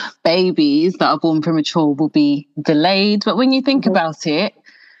 but babies that are born premature will be delayed. But when you think about it,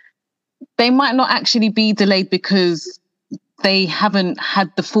 they might not actually be delayed because they haven't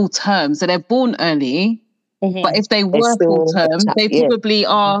had the full term. So they're born early. But if they were full term, they probably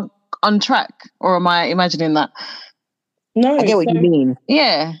are on track. Or am I imagining that? No, I get what you mean.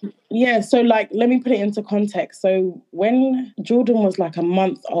 Yeah. Yeah, so let me put it into context. So when Jordan was a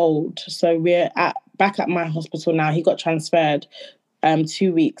month old, so we're back at my hospital now. He got transferred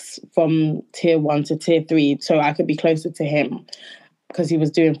 2 weeks from tier 1 to tier 3, so I could be closer to him, because he was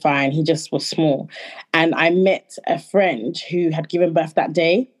doing fine. He just was small. And I met a friend who had given birth that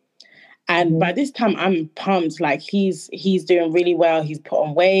day. And by this time, I'm pumped. He's doing really well. He's put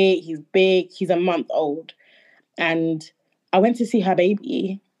on weight. He's big. He's a month old. And I went to see her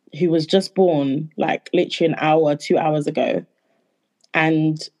baby, who was just born, literally an hour, 2 hours ago.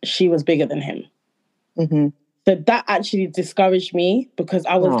 And she was bigger than him. So that actually discouraged me, because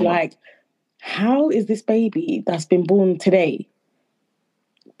I was how is this baby that's been born today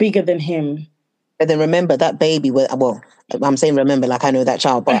bigger than him? But then remember, that baby was, I'm saying remember, I know that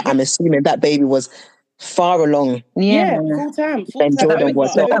child, but I'm assuming that baby was far along. Yeah, full time. Than Jordan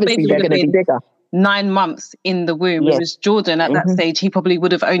was. So obviously they're going to be bigger. 9 months in the womb. Whereas Jordan at that stage, he probably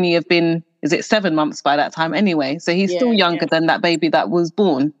would have only have been, 7 months by that time anyway? So he's still younger than that baby that was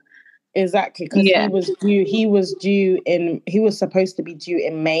born. Exactly, because he was supposed to be due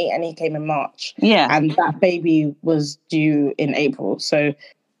in May, and he came in March. Yeah. And that baby was due in April. So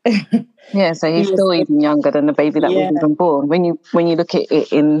so he's still even younger than the baby that was even born. When you look at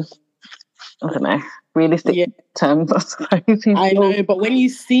it in, I don't know, realistic terms, I suppose. I know, but when you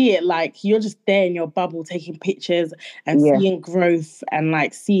see it, you're just there in your bubble taking ppictures and seeing growth and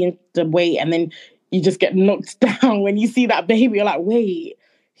seeing the weight, and then you just get knocked down when you see that baby. You're like, wait,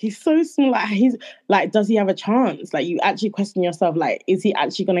 he's so small. He's does he have a chance? You actually question yourself, is he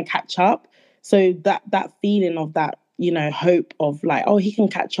actually going to catch up? So that feeling of that, hope of he can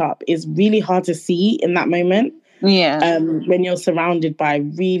catch up is really hard to see in that moment. Yeah. When you're surrounded by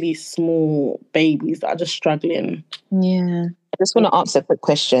really small babies that are just struggling. Yeah. I just want to ask a quick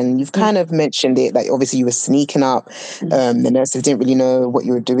question. You've kind of mentioned it, obviously you were sneaking up. The nurses didn't really know what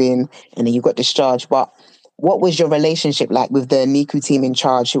you were doing, and then you got discharged. But what was your relationship like with the NICU team in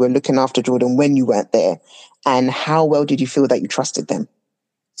charge who were looking after Jordan when you weren't there? And how well did you feel that you trusted them?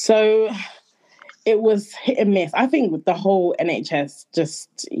 So it was hit and miss. I think with the whole NHS,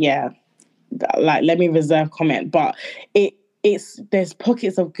 let me reserve comment, but there's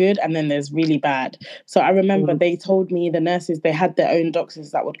pockets of good and then there's really bad. So I remember they told me, the nurses, they had their own doctors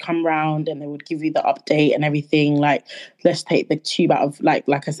that would come round and they would give you the update and everything. Let's take the tube out of, like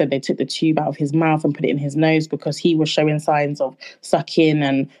I said, they took the tube out of his mouth and put it in his nose because he was showing signs of sucking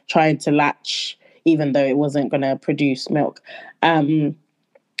and trying to latch, even though it wasn't going to produce milk. And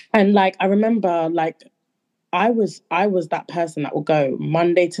I remember, I was that person that will go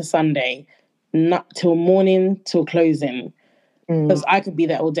Monday to Sunday, not till morning, till closing. Because I could be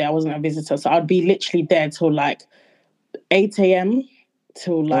there all day. I wasn't a visitor. So I'd be literally there till 8 a.m.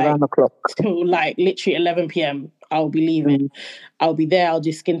 till around the clock. Till literally 11 p.m. I'll be leaving. I'll be there. I'll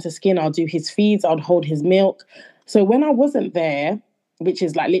do skin to skin. I'll do his feeds. I'll hold his milk. So when I wasn't there, which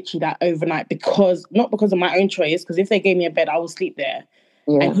is literally that overnight, not because of my own choice, because if they gave me a bed, I would sleep there.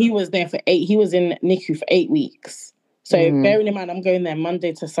 Yeah. And he was there he was in NICU for 8 weeks. So bearing in mind, I'm going there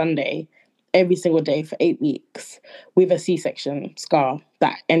Monday to Sunday. every single day for 8 weeks with a C-section scar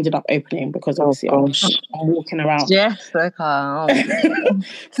that ended up opening because obviously I'm walking around. Yes, okay.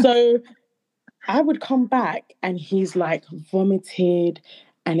 So I would come back and he's like vomited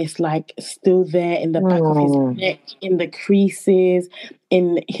and it's like still there in the back of his neck, in the creases,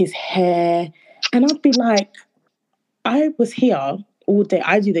 in his hair. And I'd be like, I was here all day.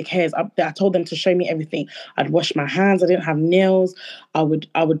 I do the cares up there. I told them to show me everything. I'd wash my hands. I didn't have nails. I would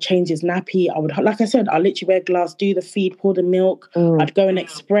change his nappy. I would, like I said, I'd literally wear gloves, do the feed, pour the milk. I'd go and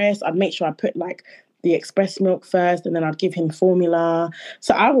express. I'd make sure I put like the express milk first and then I'd give him formula.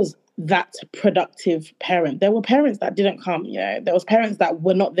 So I was that productive parent. There were parents that didn't come, you know. There was parents that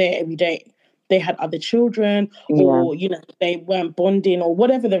were not there every day. They had other children or, you know, they weren't bonding or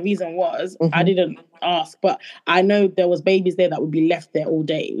whatever the reason was. I didn't ask, but I know there was babies there that would be left there all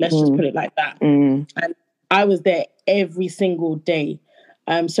day. Let's just put it like that. And I was there every single day.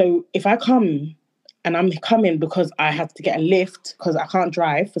 So if I come and I'm coming because I had to get a lift because I can't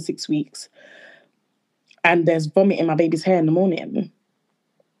drive for 6 weeks and there's vomit in my baby's hair in the morning.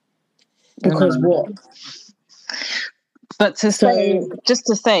 Because what? But just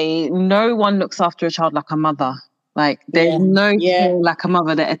to say, no one looks after a child like a mother. Like there's no care like a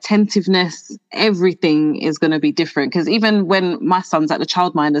mother. The attentiveness, everything is going to be different. Because even when my son's at the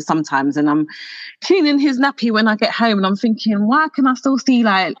childminder sometimes, and I'm cleaning his nappy when I get home, and I'm thinking, why can I still see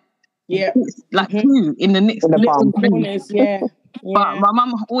poo in the little corners? But my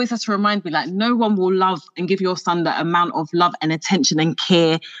mum always has to remind me, like, no one will love and give your son the amount of love and attention and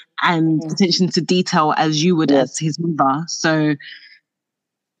care and attention to detail as you would as his mother. So,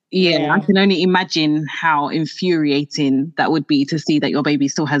 I can only imagine how infuriating that would be to see that your baby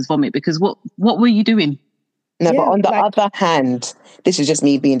still has vomit, because what were you doing? No, but on the other hand, this is just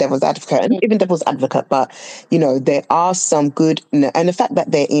me being devil's advocate, and even devil's advocate, but, you know, there are some good, and the fact that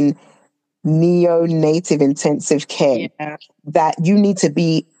they're in neonatal intensive care, that you need to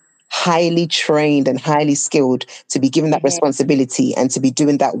be highly trained and highly skilled to be given that responsibility and to be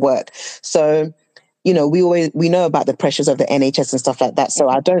doing that work. So, you know, we know about the pressures of the NHS and stuff like that. So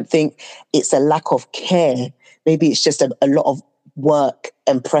I don't think it's a lack of care. Maybe it's just a lot of work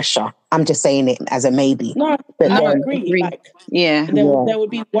and pressure. I'm just saying it as a maybe. No, I agree. Like, there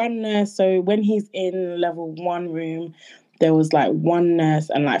would be one nurse. So when he's in level 1 room, there was like one nurse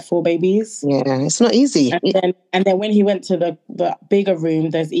and like 4 babies. Yeah, it's not easy. And then when he went to the bigger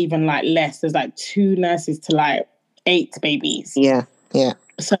room, there's even like less. There's like 2 nurses to like 8 babies. Yeah.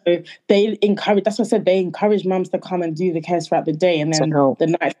 So they encourage, that's what I said, they encourage mums to come and do the cares throughout the day, and then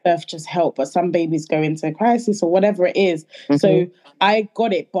the night stuff just help. But some babies go into crisis or whatever it is. So I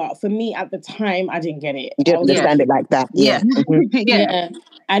got it, but for me at the time, I didn't get it. You didn't understand it like that. Yeah.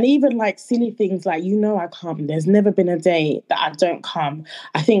 And even like silly things like, you know, I come. There's never been a day that I don't come.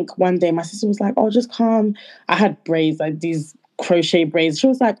 I think one day my sister was like, oh, just come. I had braids, like these crochet braids. She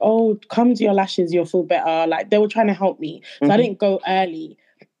was like, oh, come do your lashes, you'll feel better. Like they were trying to help me. So I didn't go early.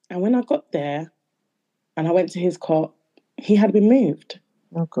 And when I got there and I went to his cot, he had been moved.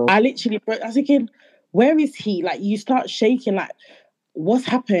 Oh, God. I literally broke. I was thinking, where is he? Like, you start shaking, like, what's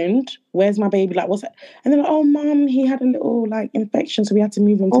happened? Where's my baby? Like, what's that? And they're like, oh, mum, he had a little, like, infection, so we had to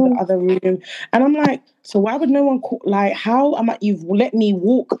move him to the other room. And I'm like, so why would no one call? Like, how am I? You've let me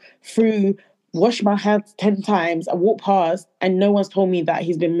walk through, wash my hands 10 times, I walk past, and no one's told me that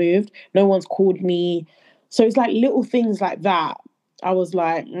he's been moved. No one's called me. So it's like little things like that. I was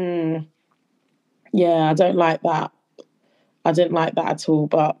like, I don't like that. I didn't like that at all.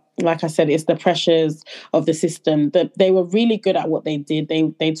 But like I said, it's the pressures of the system. They were really good at what they did.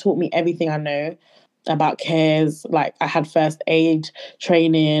 They taught me everything I know about cares. Like I had first aid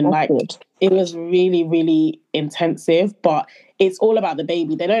training. That's like good. It was really, really intensive. But it's all about the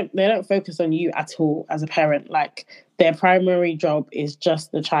baby. They don't focus on you at all as a parent. Like their primary job is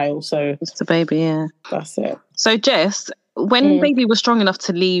just the child. So it's the baby, yeah. That's it. So Jess, when baby was strong enough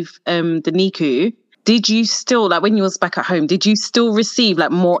to leave the NICU, did you still, like when you was back at home, did you still receive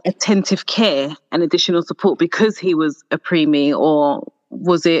like more attentive care and additional support because he was a preemie, or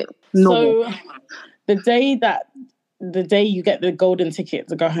was it normal? So the day you get the golden ticket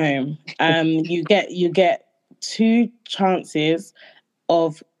to go home, you get 2 chances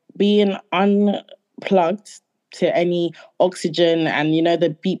of being unplugged to any oxygen and, you know, the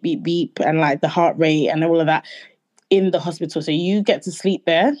beep, beep, beep and like the heart rate and all of that in the hospital. So you get to sleep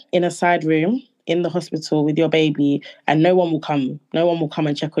there in a side room in the hospital with your baby, and no one will come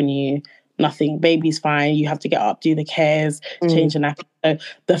and check on you. Nothing. Baby's fine. You have to get up, do the cares, change the nappy. So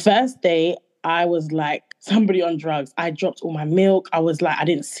the first day I was like somebody on drugs. I dropped all my milk. I was like, I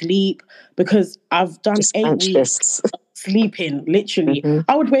didn't sleep because I've done just 8 weeks sleeping, literally.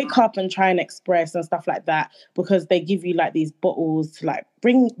 I would wake up and try and express and stuff like that, because they give you like these bottles to like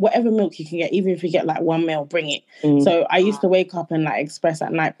bring whatever milk you can get, even if you get like 1 ml, bring it. So I used to wake up and like express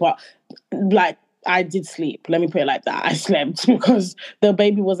at night, but like I did sleep. Let me put it like that. I slept because the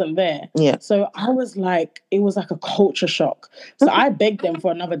baby wasn't there. Yeah. So I was like, it was like a culture shock. So I begged them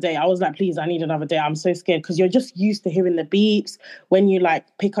for another day. I was like, please, I need another day. I'm so scared, because you're just used to hearing the beeps. When you like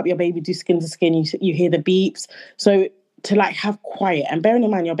pick up your baby, do skin to skin, you hear the beeps. So to like have quiet, and bearing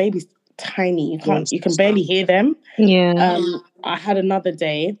in mind your baby's tiny, you can barely hear them. Yeah. I had another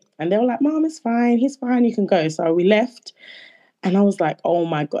day, and they were like, Mom, it's fine. He's fine. You can go. So we left. And I was like, oh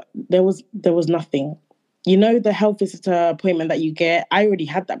my God, there was nothing. You know, the health visitor appointment that you get, I already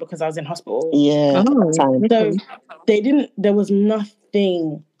had that because I was in hospital. Yeah. So there was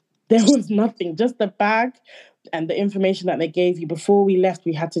nothing. There was nothing, just the bag and the information that they gave you. Before we left,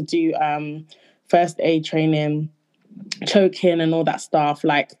 we had to do first aid training, choking and all that stuff,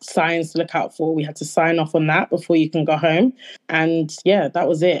 like signs to look out for. We had to sign off on that before you can go home. And yeah, that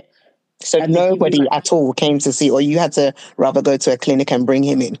was it. So nobody at all came to see, or you had to rather go to a clinic and bring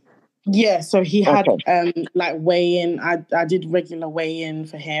him in? Yeah, so he had like weigh-in. I did regular weigh-in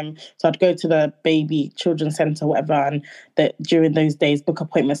for him. So I'd go to the baby children's centre, whatever, and during those days book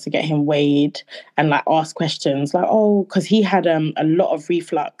appointments to get him weighed and like ask questions like, oh, because he had a lot of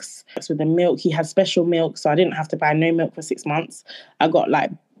reflux with the milk. He had special milk, so I didn't have to buy no milk for 6 months. I got like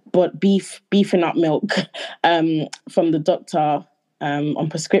beefing up milk from the doctor on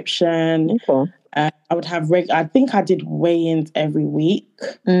prescription. Okay. I would have I think I did weigh-ins every week.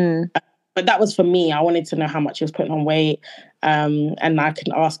 But that was for me. I wanted to know how much he was putting on weight. And I could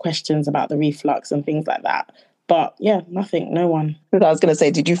ask questions about the reflux and things like that. But yeah, nothing, no one. I was going to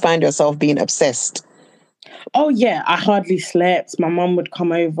say, did you find yourself being obsessed? Oh yeah, I hardly slept. My mum would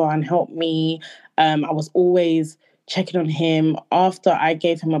come over and help me. I was always checking on him. After I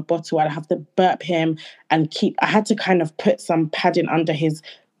gave him a bottle, I'd have to burp him and I had to kind of put some padding under his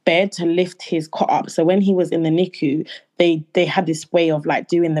bed to lift his cot up. So when he was in the NICU, they had this way of like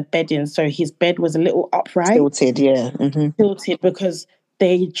doing the bedding, so his bed was a little upright, tilted, tilted, because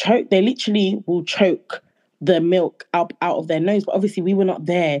they literally will choke the milk out of their nose, but obviously we were not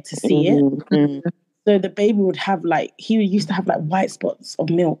there to see it. So the baby would have he used to have like white spots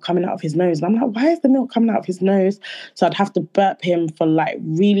of milk coming out of his nose. And I'm like, why is the milk coming out of his nose? So I'd have to burp him for like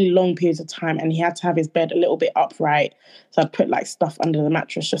really long periods of time. And he had to have his bed a little bit upright. So I'd put like stuff under the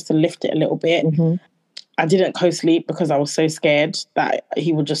mattress just to lift it a little bit. I didn't co-sleep because I was so scared that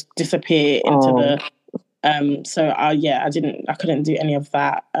he would just disappear into the... I couldn't do any of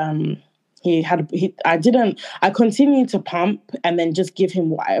that. I continued to pump and then just give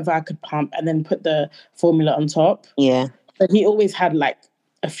him whatever I could pump and then put the formula on top. Yeah. But he always had like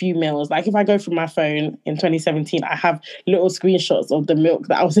a few meals. Like if I go through my phone in 2017, I have little screenshots of the milk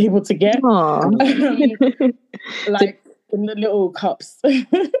that I was able to get. Like in the little cups.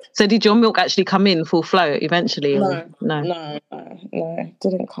 So did your milk actually come in full flow eventually? No, it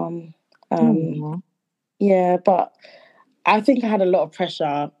didn't come. Yeah, but I think I had a lot of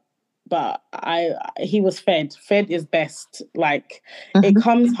pressure. But he was fed. Fed is best. Like it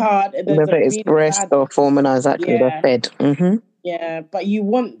comes hard. Whether it's breast or formula, exactly, they're fed. Yeah, but you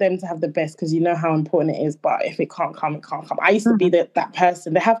want them to have the best because you know how important it is. But if it can't come, it can't come. I used to be that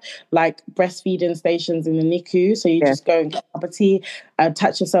person. They have like breastfeeding stations in the NICU, so you just go and get a cup of tea,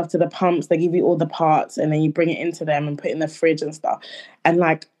 attach yourself to the pumps. They give you all the parts, and then you bring it into them and put it in the fridge and stuff. And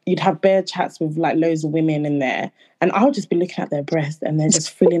like you'd have bare chats with like loads of women in there, and I'll just be looking at their breasts, and they're just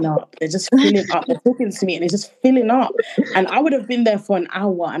filling up. They're just filling up. They're talking to me, and they're just filling up. And I would have been there for an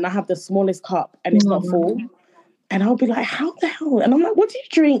hour, and I have the smallest cup, and it's not full. And I'll be like, how the hell? And I'm like, what do you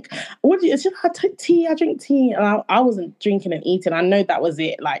drink? It's just, I take tea, I drink tea. And I wasn't drinking and eating. I know that was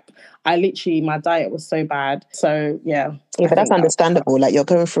it. Like, my diet was so bad. So, yeah. Yeah, but that's understandable. Like, you're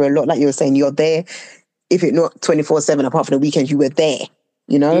going through a lot. Like you were saying, you're there. If it's not 24/7, apart from the weekend, you were there,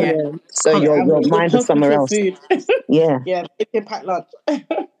 you know? Yeah. So your mind is somewhere else. Food. Yeah. Yeah, it's packed lunch.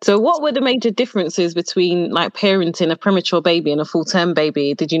 So what were the major differences between like parenting a premature baby and a full-term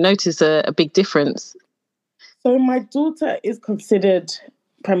baby? Did you notice a big difference? So my daughter is considered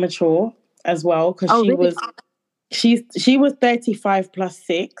premature as well because she was 35 plus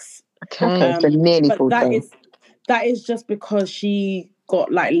 6. Okay, so nearly full term. That is just because she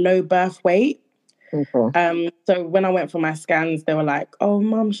got like low birth weight. Okay. So when I went for my scans, they were like, "Oh,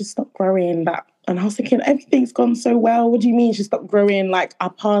 Mum, she stopped growing." And I was thinking, everything's gone so well. What do you mean she stopped growing? Like I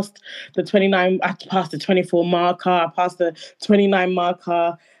passed the 29, I passed the 24 marker, I passed the 29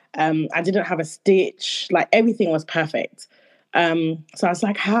 marker. I didn't have a stitch. Like everything was perfect. So I was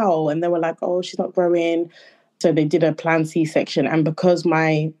like, how? And they were like, oh, she's not growing. So they did a planned C-section. And because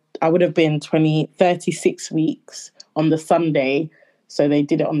I would have been 36 weeks on the Sunday, so they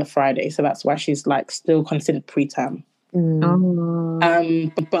did it on the Friday. So that's why she's like still considered preterm.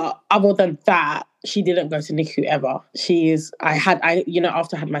 But other than that, she didn't go to NICU ever.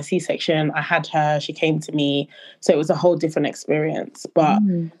 After I had my C-section, I had her, she came to me. So it was a whole different experience. But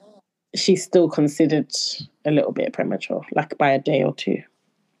she's still considered a little bit premature, like by a day or two.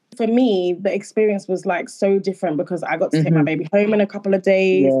 For me, the experience was like so different because I got to take my baby home in a couple of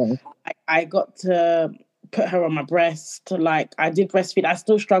days. Yeah. I got to put her on my breast. Like, I did breastfeed. I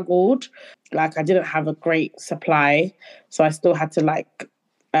still struggled. Like, I didn't have a great supply. So I still had to like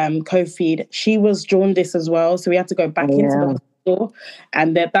co-feed. She was jaundice as well. So we had to go back into the hospital.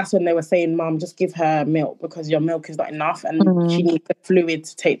 And that's when they were saying, Mum, just give her milk because your milk is not enough. And she needs the fluid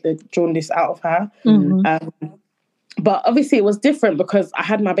to take the jaundice out of her. But obviously it was different because I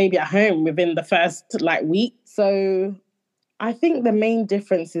had my baby at home within the first like week. So I think the main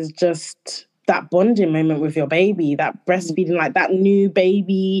difference is just that bonding moment with your baby, that breastfeeding, like that new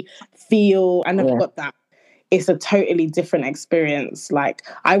baby feel. I never got that. It's a totally different experience. Like,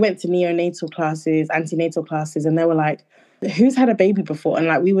 I went to neonatal classes, antenatal classes, and they were like, who's had a baby before? And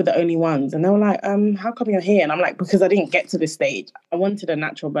like, we were the only ones. And they were like, how come you're here? And I'm like, because I didn't get to this stage. I wanted a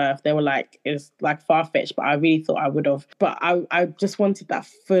natural birth. They were like, it's like far-fetched, but I really thought I would have. But I just wanted that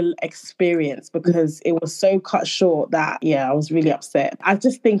full experience because it was so cut short that, I was really upset. I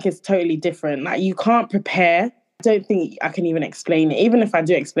just think it's totally different. Like, you can't prepare. I don't think I can even explain it. Even if I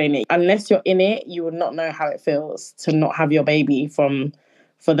do explain it, unless you're in it, you will not know how it feels to not have your baby for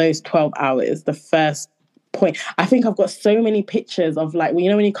those 12 hours. The first point. I think I've got so many pictures of like, when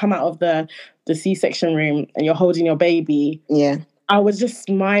you come out of the C-section room and you're holding your baby. Yeah. I was just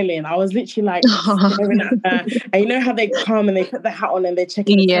smiling. I was literally like staring at her. And you know how they come and they put the hat on and they're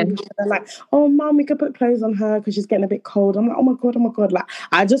checking the temperature. They're like, oh, Mum, we could put clothes on her because she's getting a bit cold. I'm like, oh my God. Like,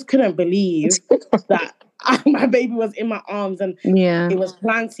 I just couldn't believe that my baby was in my arms. And it was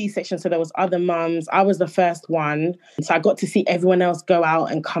planned C-section, so there was other mums. I was the first one. So I got to see everyone else go out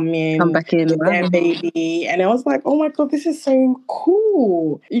and come back in with their baby. And I was like, oh my God, this is so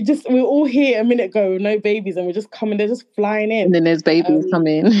cool. We're all here a minute ago, no babies, and we're just coming, they're just flying in. And then there's babies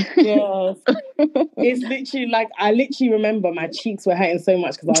coming. Yes. It's literally like, I literally remember my cheeks were hurting so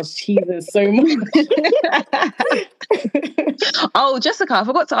much because I was cheesing so much. Oh, Jessica, I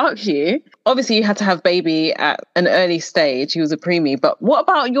forgot to ask you. Obviously, you had to have baby at an early stage. He was a preemie. But what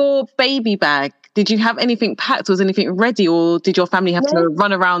about your baby bag? Did you have anything packed? Was anything ready? Or did your family have to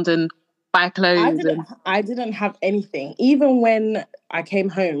run around and buy clothes? I didn't have anything. Even when I came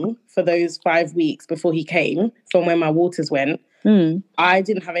home for those 5 weeks before he came, from when my waters went, I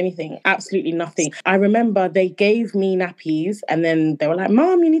didn't have anything, absolutely nothing. I remember they gave me nappies and then they were like,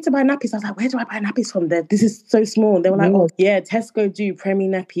 Mom, you need to buy nappies. I was like, where do I buy nappies from? This is so small. And they were like, oh, yeah, Tesco do Premier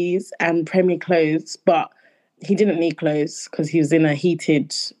nappies and Premier clothes. But he didn't need clothes because he was in a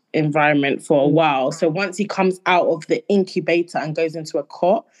heated environment for a while. So once he comes out of the incubator and goes into a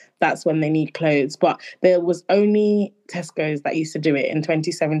cot, that's when they need clothes. But there was only Tesco's that used to do it in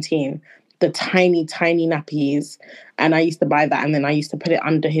 2017. The tiny, tiny nappies. And I used to buy that and then I used to put it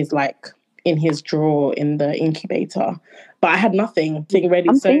under in his drawer in the incubator. But I had nothing ready.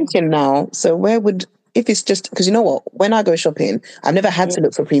 I'm thinking now, so if it's just, because you know what, when I go shopping, I've never had to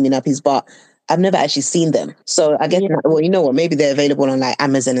look for preemie nappies, but I've never actually seen them. So I guess, well, you know what, maybe they're available on like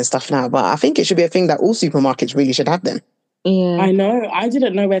Amazon and stuff now, but I think it should be a thing that all supermarkets really should have them. Yeah. I know. I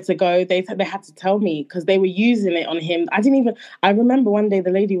didn't know where to go. They had to tell me because they were using it on him. I remember one day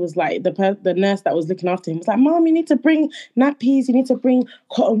the lady was like, the nurse that was looking after him was like, Mom, you need to bring nappies, you need to bring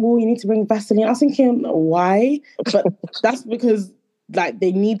cotton wool, you need to bring Vaseline. I was thinking, why? But that's because like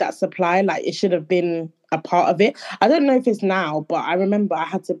they need that supply. Like it should have been a part of it. I don't know if it's now, but I remember I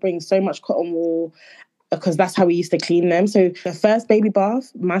had to bring so much cotton wool because that's how we used to clean them. So the first baby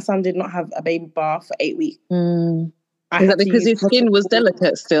bath, my son did not have a baby bath for 8 weeks. Is that because his skin was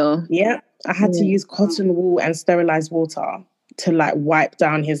delicate still? Yeah. I had to use cotton wool and sterilized water to like wipe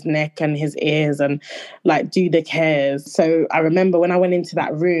down his neck and his ears and like do the cares. So I remember when I went into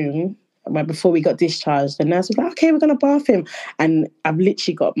that room, before we got discharged, the nurse was like, okay, we're going to bath him. And I've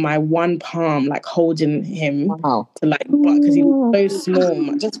literally got my one palm like holding him to like, because he was so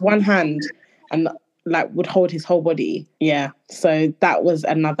small, just one hand. And like would hold his whole body. Yeah. So that was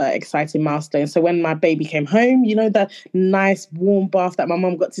another exciting milestone. So when my baby came home, you know, the nice warm bath that my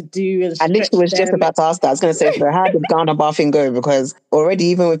mum got to do. And I literally was just about to ask that. I was going to say, how did Ghana bathing go? Because already,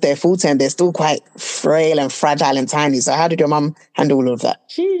 even with their full term, they're still quite frail and fragile and tiny. So how did your mum handle all of that?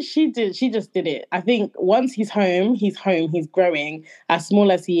 She did. She just did it. I think once he's home, he's growing. As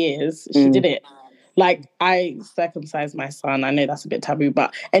small as he is, she did it. Like, I circumcised my son. I know that's a bit taboo,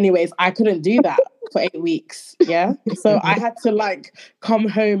 but anyways, I couldn't do that for 8 weeks. Yeah. So I had to like come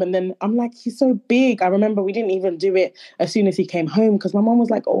home, and then I'm like, he's so big. I remember we didn't even do it as soon as he came home, because my mom was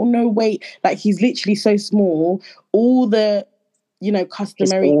like, oh no, wait, like he's literally so small. All the, you know,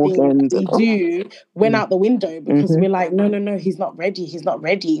 customary things we do went out the window, because we're like, no, he's not ready. He's not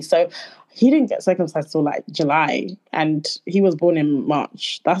ready. So he didn't get circumcised till like July, and he was born in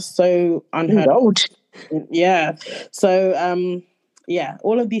March. That's so unheard of. Yeah. So, yeah,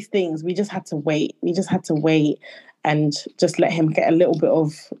 all of these things, we just had to wait. We just had to wait and just let him get a little bit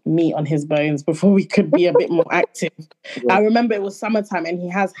of meat on his bones before we could be a bit more active. I remember it was summertime, and he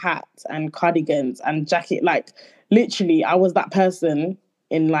has hats and cardigans and jacket. Like, literally, I was that person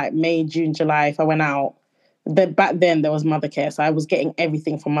in like May, June, July, if I went out. Back then there was mother care, so I was getting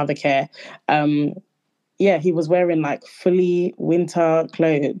everything from mother care. Yeah, he was wearing like fully winter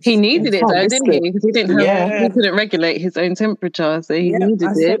clothes. He needed it though, didn't he? Because he didn't have, he couldn't regulate his own temperature, so he needed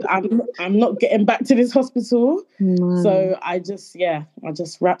it. Said, I'm not getting back to this hospital. So I just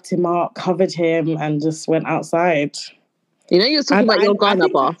wrapped him up, covered him, and just went outside. You know, you were talking about your Ghana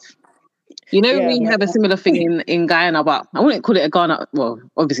bath. You know, we have a similar thing in Guyana, but I wouldn't call it a Ghana. Well,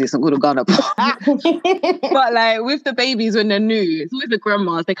 obviously it's not called a Ghana bath. But like with the babies when they're new, it's always the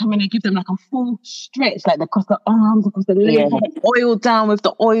grandmas. They come in and give them like a full stretch, like across the arms, across the legs, oiled down with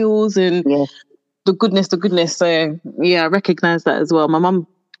the oils and the goodness. So yeah, I recognise that as well. My mum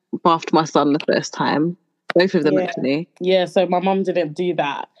bathed my son the first time. Both of them actually. Yeah, so my mum didn't do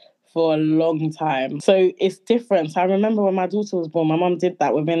that for a long time. So it's different. So I remember when my daughter was born, my mum did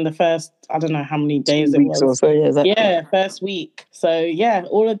that within the first, I don't know how many days it was. Or so, first week. So yeah,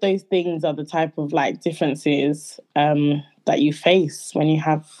 all of those things are the type of like differences that you face when you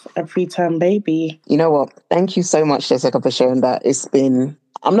have a preterm baby. You know what? Thank you so much, Jessica, for sharing that. It's been,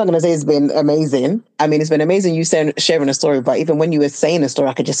 I'm not going to say it's been amazing. I mean, it's been amazing you sharing a story, but even when you were saying a story,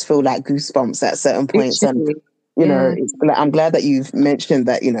 I could just feel like goosebumps at certain points. And you know, I'm glad that you've mentioned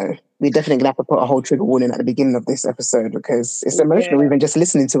that, you know, we're definitely going to have to put a whole trigger warning at the beginning of this episode, because it's emotional even just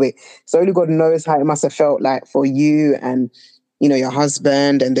listening to it. So only God knows how it must have felt like for you and, you know, your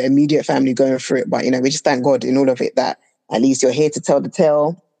husband and the immediate family going through it. But, you know, we just thank God in all of it that at least you're here to tell the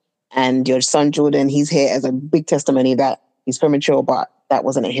tale. And your son, Jordan, he's here as a big testimony that he's premature, but that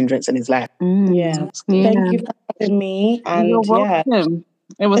wasn't a hindrance in his life. Thank you for having me. And you're welcome.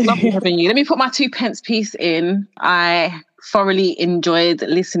 It was lovely having you. Let me put my 2 pence piece in. I thoroughly enjoyed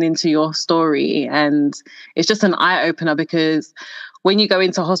listening to your story, and it's just an eye-opener, because when you go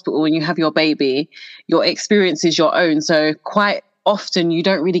into hospital and you have your baby, your experience is your own. So quite often you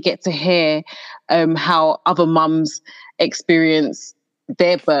don't really get to hear how other mums experience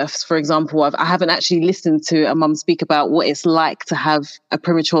their births. For example, I haven't actually listened to a mum speak about what it's like to have a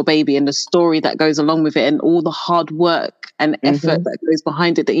premature baby and the story that goes along with it and all the hard work and effort that goes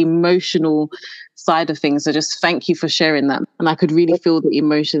behind it, the emotional side of things. So just thank you for sharing that. And I could really feel the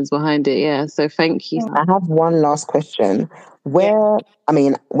emotions behind it. Yeah. So thank you. I have one last question. I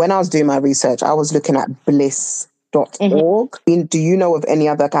mean, when I was doing my research, I was looking at bliss.org. Do you know of any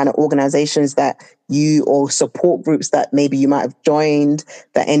other kind of organizations that you, or support groups that maybe you might have joined,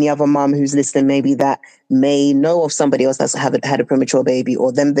 that any other mum who's listening maybe that may know of somebody else that's had a premature baby,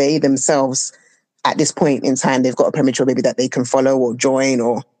 or they themselves at this point in time they've got a premature baby that they can follow or join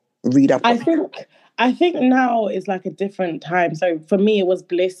or read up on? I think now is like a different time. So for me, it was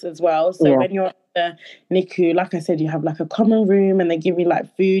Bliss as well. So when you're at the NICU, like I said, you have like a common room and they give you like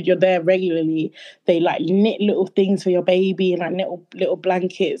food. You're there regularly. They like knit little things for your baby and like little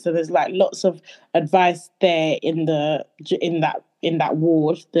blankets. So there's like lots of advice there in that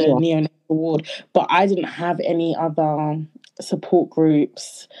ward, the neonatal ward. But I didn't have any other support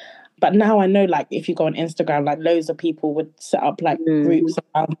groups. But now I know, like, if you go on Instagram, like, loads of people would set up, like, groups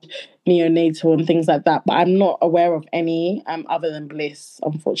around neonatal and things like that. But I'm not aware of any other than Bliss,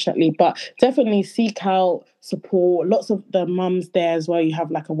 unfortunately. But definitely seek out support. Lots of the mums there as well. You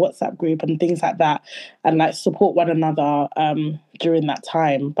have, like, a WhatsApp group and things like that. And, like, support one another during that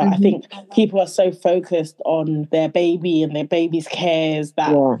time. But I think people are so focused on their baby and their baby's cares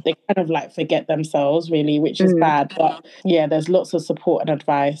that they kind of, like, forget themselves, really, which is bad. But, yeah, there's lots of support and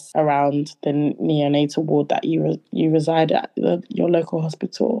advice around the neonatal ward that you reside at your local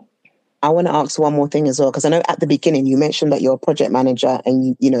hospital. I want to ask one more thing as well, because I know at the beginning you mentioned that you're a project manager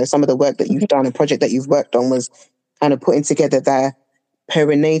and you know some of the work that you've done, a project that you've worked on was kind of putting together the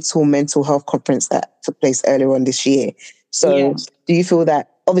perinatal mental health conference that took place earlier on this year. So do you feel that,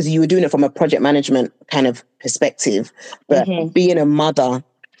 obviously you were doing it from a project management kind of perspective, but being a mother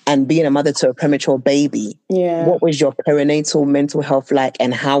and being a mother to a premature baby. Yeah. What was your perinatal mental health like,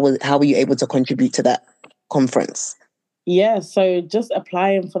 and how were you able to contribute to that conference? Yeah, so just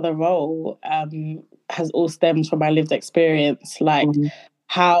applying for the role has all stemmed from my lived experience. Like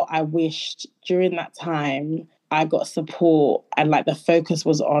how I wished during that time I got support, and like the focus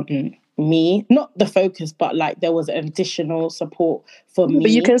was on me. Not the focus, but like there was additional support for me.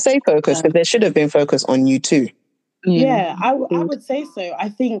 But you can say focus, because there should have been focus on you too. Yeah, I would say so. I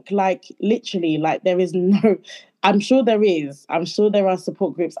think like literally like there is no, I'm sure there is. I'm sure there are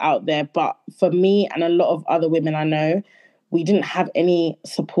support groups out there, but for me and a lot of other women I know, we didn't have any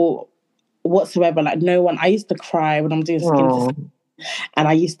support whatsoever. Like no one. I used to cry when I'm doing skin to skin, and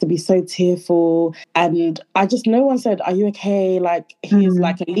I used to be so tearful, and no one said, "Are you okay?" Like here's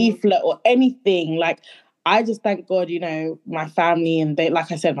like a leaflet or anything. Like I just thank God, you know, my family, and they,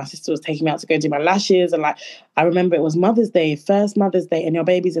 like I said, my sister was taking me out to go do my lashes, and like I remember it was Mother's Day, first Mother's Day, and your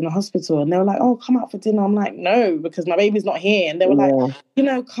baby's in the hospital, and they were like, "Oh, come out for dinner." I'm like, "No," because my baby's not here, and they were like, "You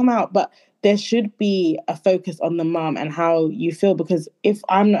know, come out," but there should be a focus on the mum and how you feel, because if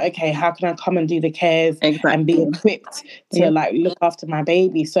I'm not okay, how can I come and do the cares and be equipped to like look after my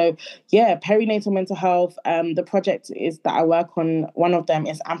baby? So yeah, perinatal mental health. The project is that I work on, one of them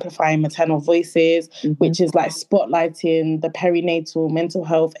is amplifying maternal voices, which is like spotlighting the perinatal mental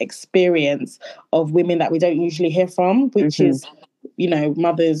health experience of women that we don't usually hear from, which is, you know,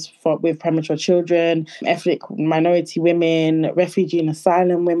 mothers with premature children, ethnic minority women, refugee and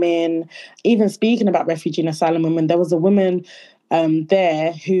asylum women. Even speaking about refugee and asylum women, there was a woman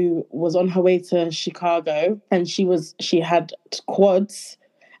there who was on her way to Chicago, and she had quads,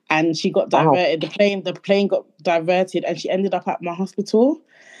 and she got diverted. The plane got diverted, and she ended up at my hospital.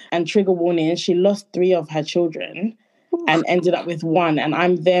 And trigger warning, she lost 3 of her children and ended up with 1. And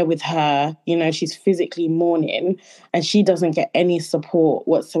I'm there with her, you know, she's physically mourning, and she doesn't get any support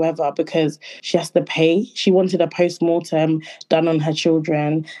whatsoever because she has to pay. She wanted a post-mortem done on her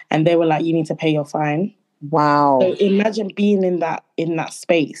children, and they were like, "You need to pay your fine." Wow. So imagine being in that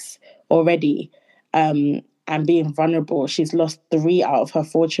space already, and being vulnerable. She's lost 3 out of her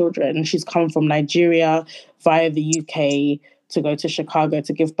 4 children, and she's come from Nigeria via the UK to go to Chicago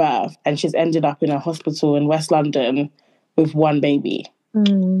to give birth, and she's ended up in a hospital in West London with 1 baby.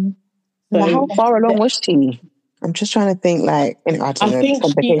 So how far along was she? I'm just trying to think, like, I don't know, think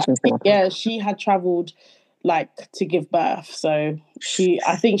complications. she had travelled like to give birth. So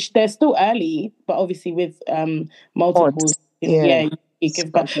I think they're still early, but obviously with multiples, you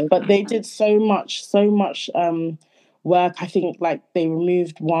give birth. But they did so much work. I think like they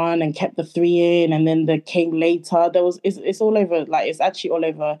removed 1 and kept the 3 in, and then they came later. It's all over. Like it's actually all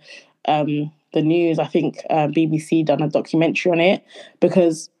over the news. I think BBC done a documentary on it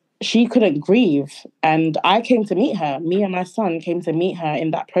because she couldn't grieve. And I came to meet her. Me and my son came to meet her in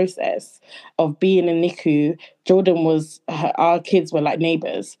that process of being in NICU. Jordan our kids were like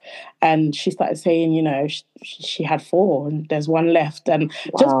neighbours. And she started saying, you know, she had 4 and there's 1 left. And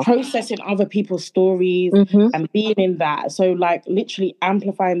just processing other people's stories and being in that. So like literally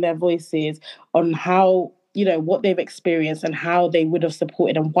amplifying their voices on how, you know, what they've experienced and how they would have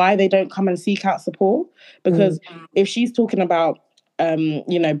supported and why they don't come and seek out support. Because if she's talking about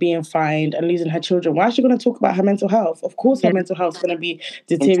you know, being fined and losing her children, why is she going to talk about her mental health? Of course, her mental health is going to be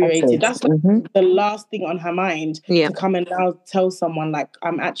deteriorated. That's like the last thing on her mind to come and now tell someone like,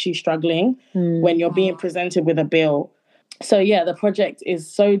 I'm actually struggling when you're being presented with a bill. So yeah, the project is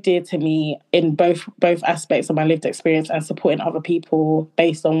so dear to me in both aspects of my lived experience and supporting other people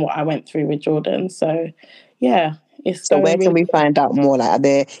based on what I went through with Jordan. So yeah. So where can we find out more? Like,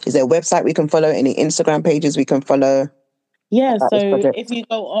 is there a website we can follow? Any Instagram pages we can follow? Yeah, so if you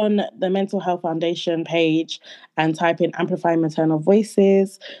go on the Mental Health Foundation page and type in Amplifying Maternal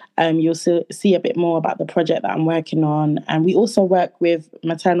Voices, you'll see a bit more about the project that I'm working on. And we also work with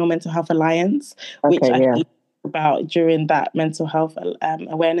Maternal Mental Health Alliance, which I think about during that Mental Health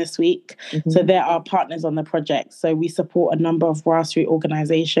Awareness Week. So there are partners on the project. So we support a number of grassroots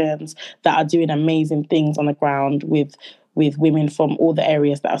organizations that are doing amazing things on the ground with women from all the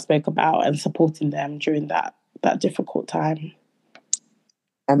areas that I spoke about and supporting them during that difficult time.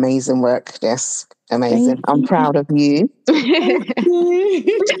 Amazing work. Yes, amazing. I'm proud of you. Thank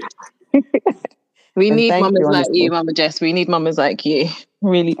you. We need mamas like you, Mama Jess. We need mamas like you.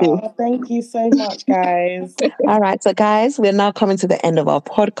 Really do. Oh, thank you so much, guys. All right, so guys, we're now coming to the end of our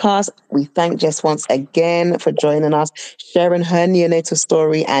podcast. We thank Jess once again for joining us, sharing her neonatal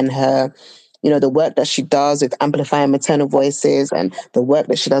story and her the work that she does with amplifying maternal voices and the work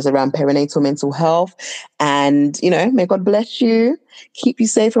that she does around perinatal mental health. And, may God bless you. Keep you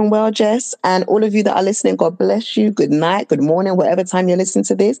safe and well, Jess. And all of you that are listening, God bless you. Good night, good morning, whatever time you're listening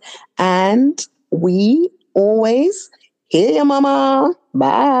to this. And we always hear your mama.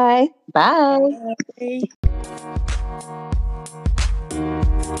 Bye. Bye. Bye.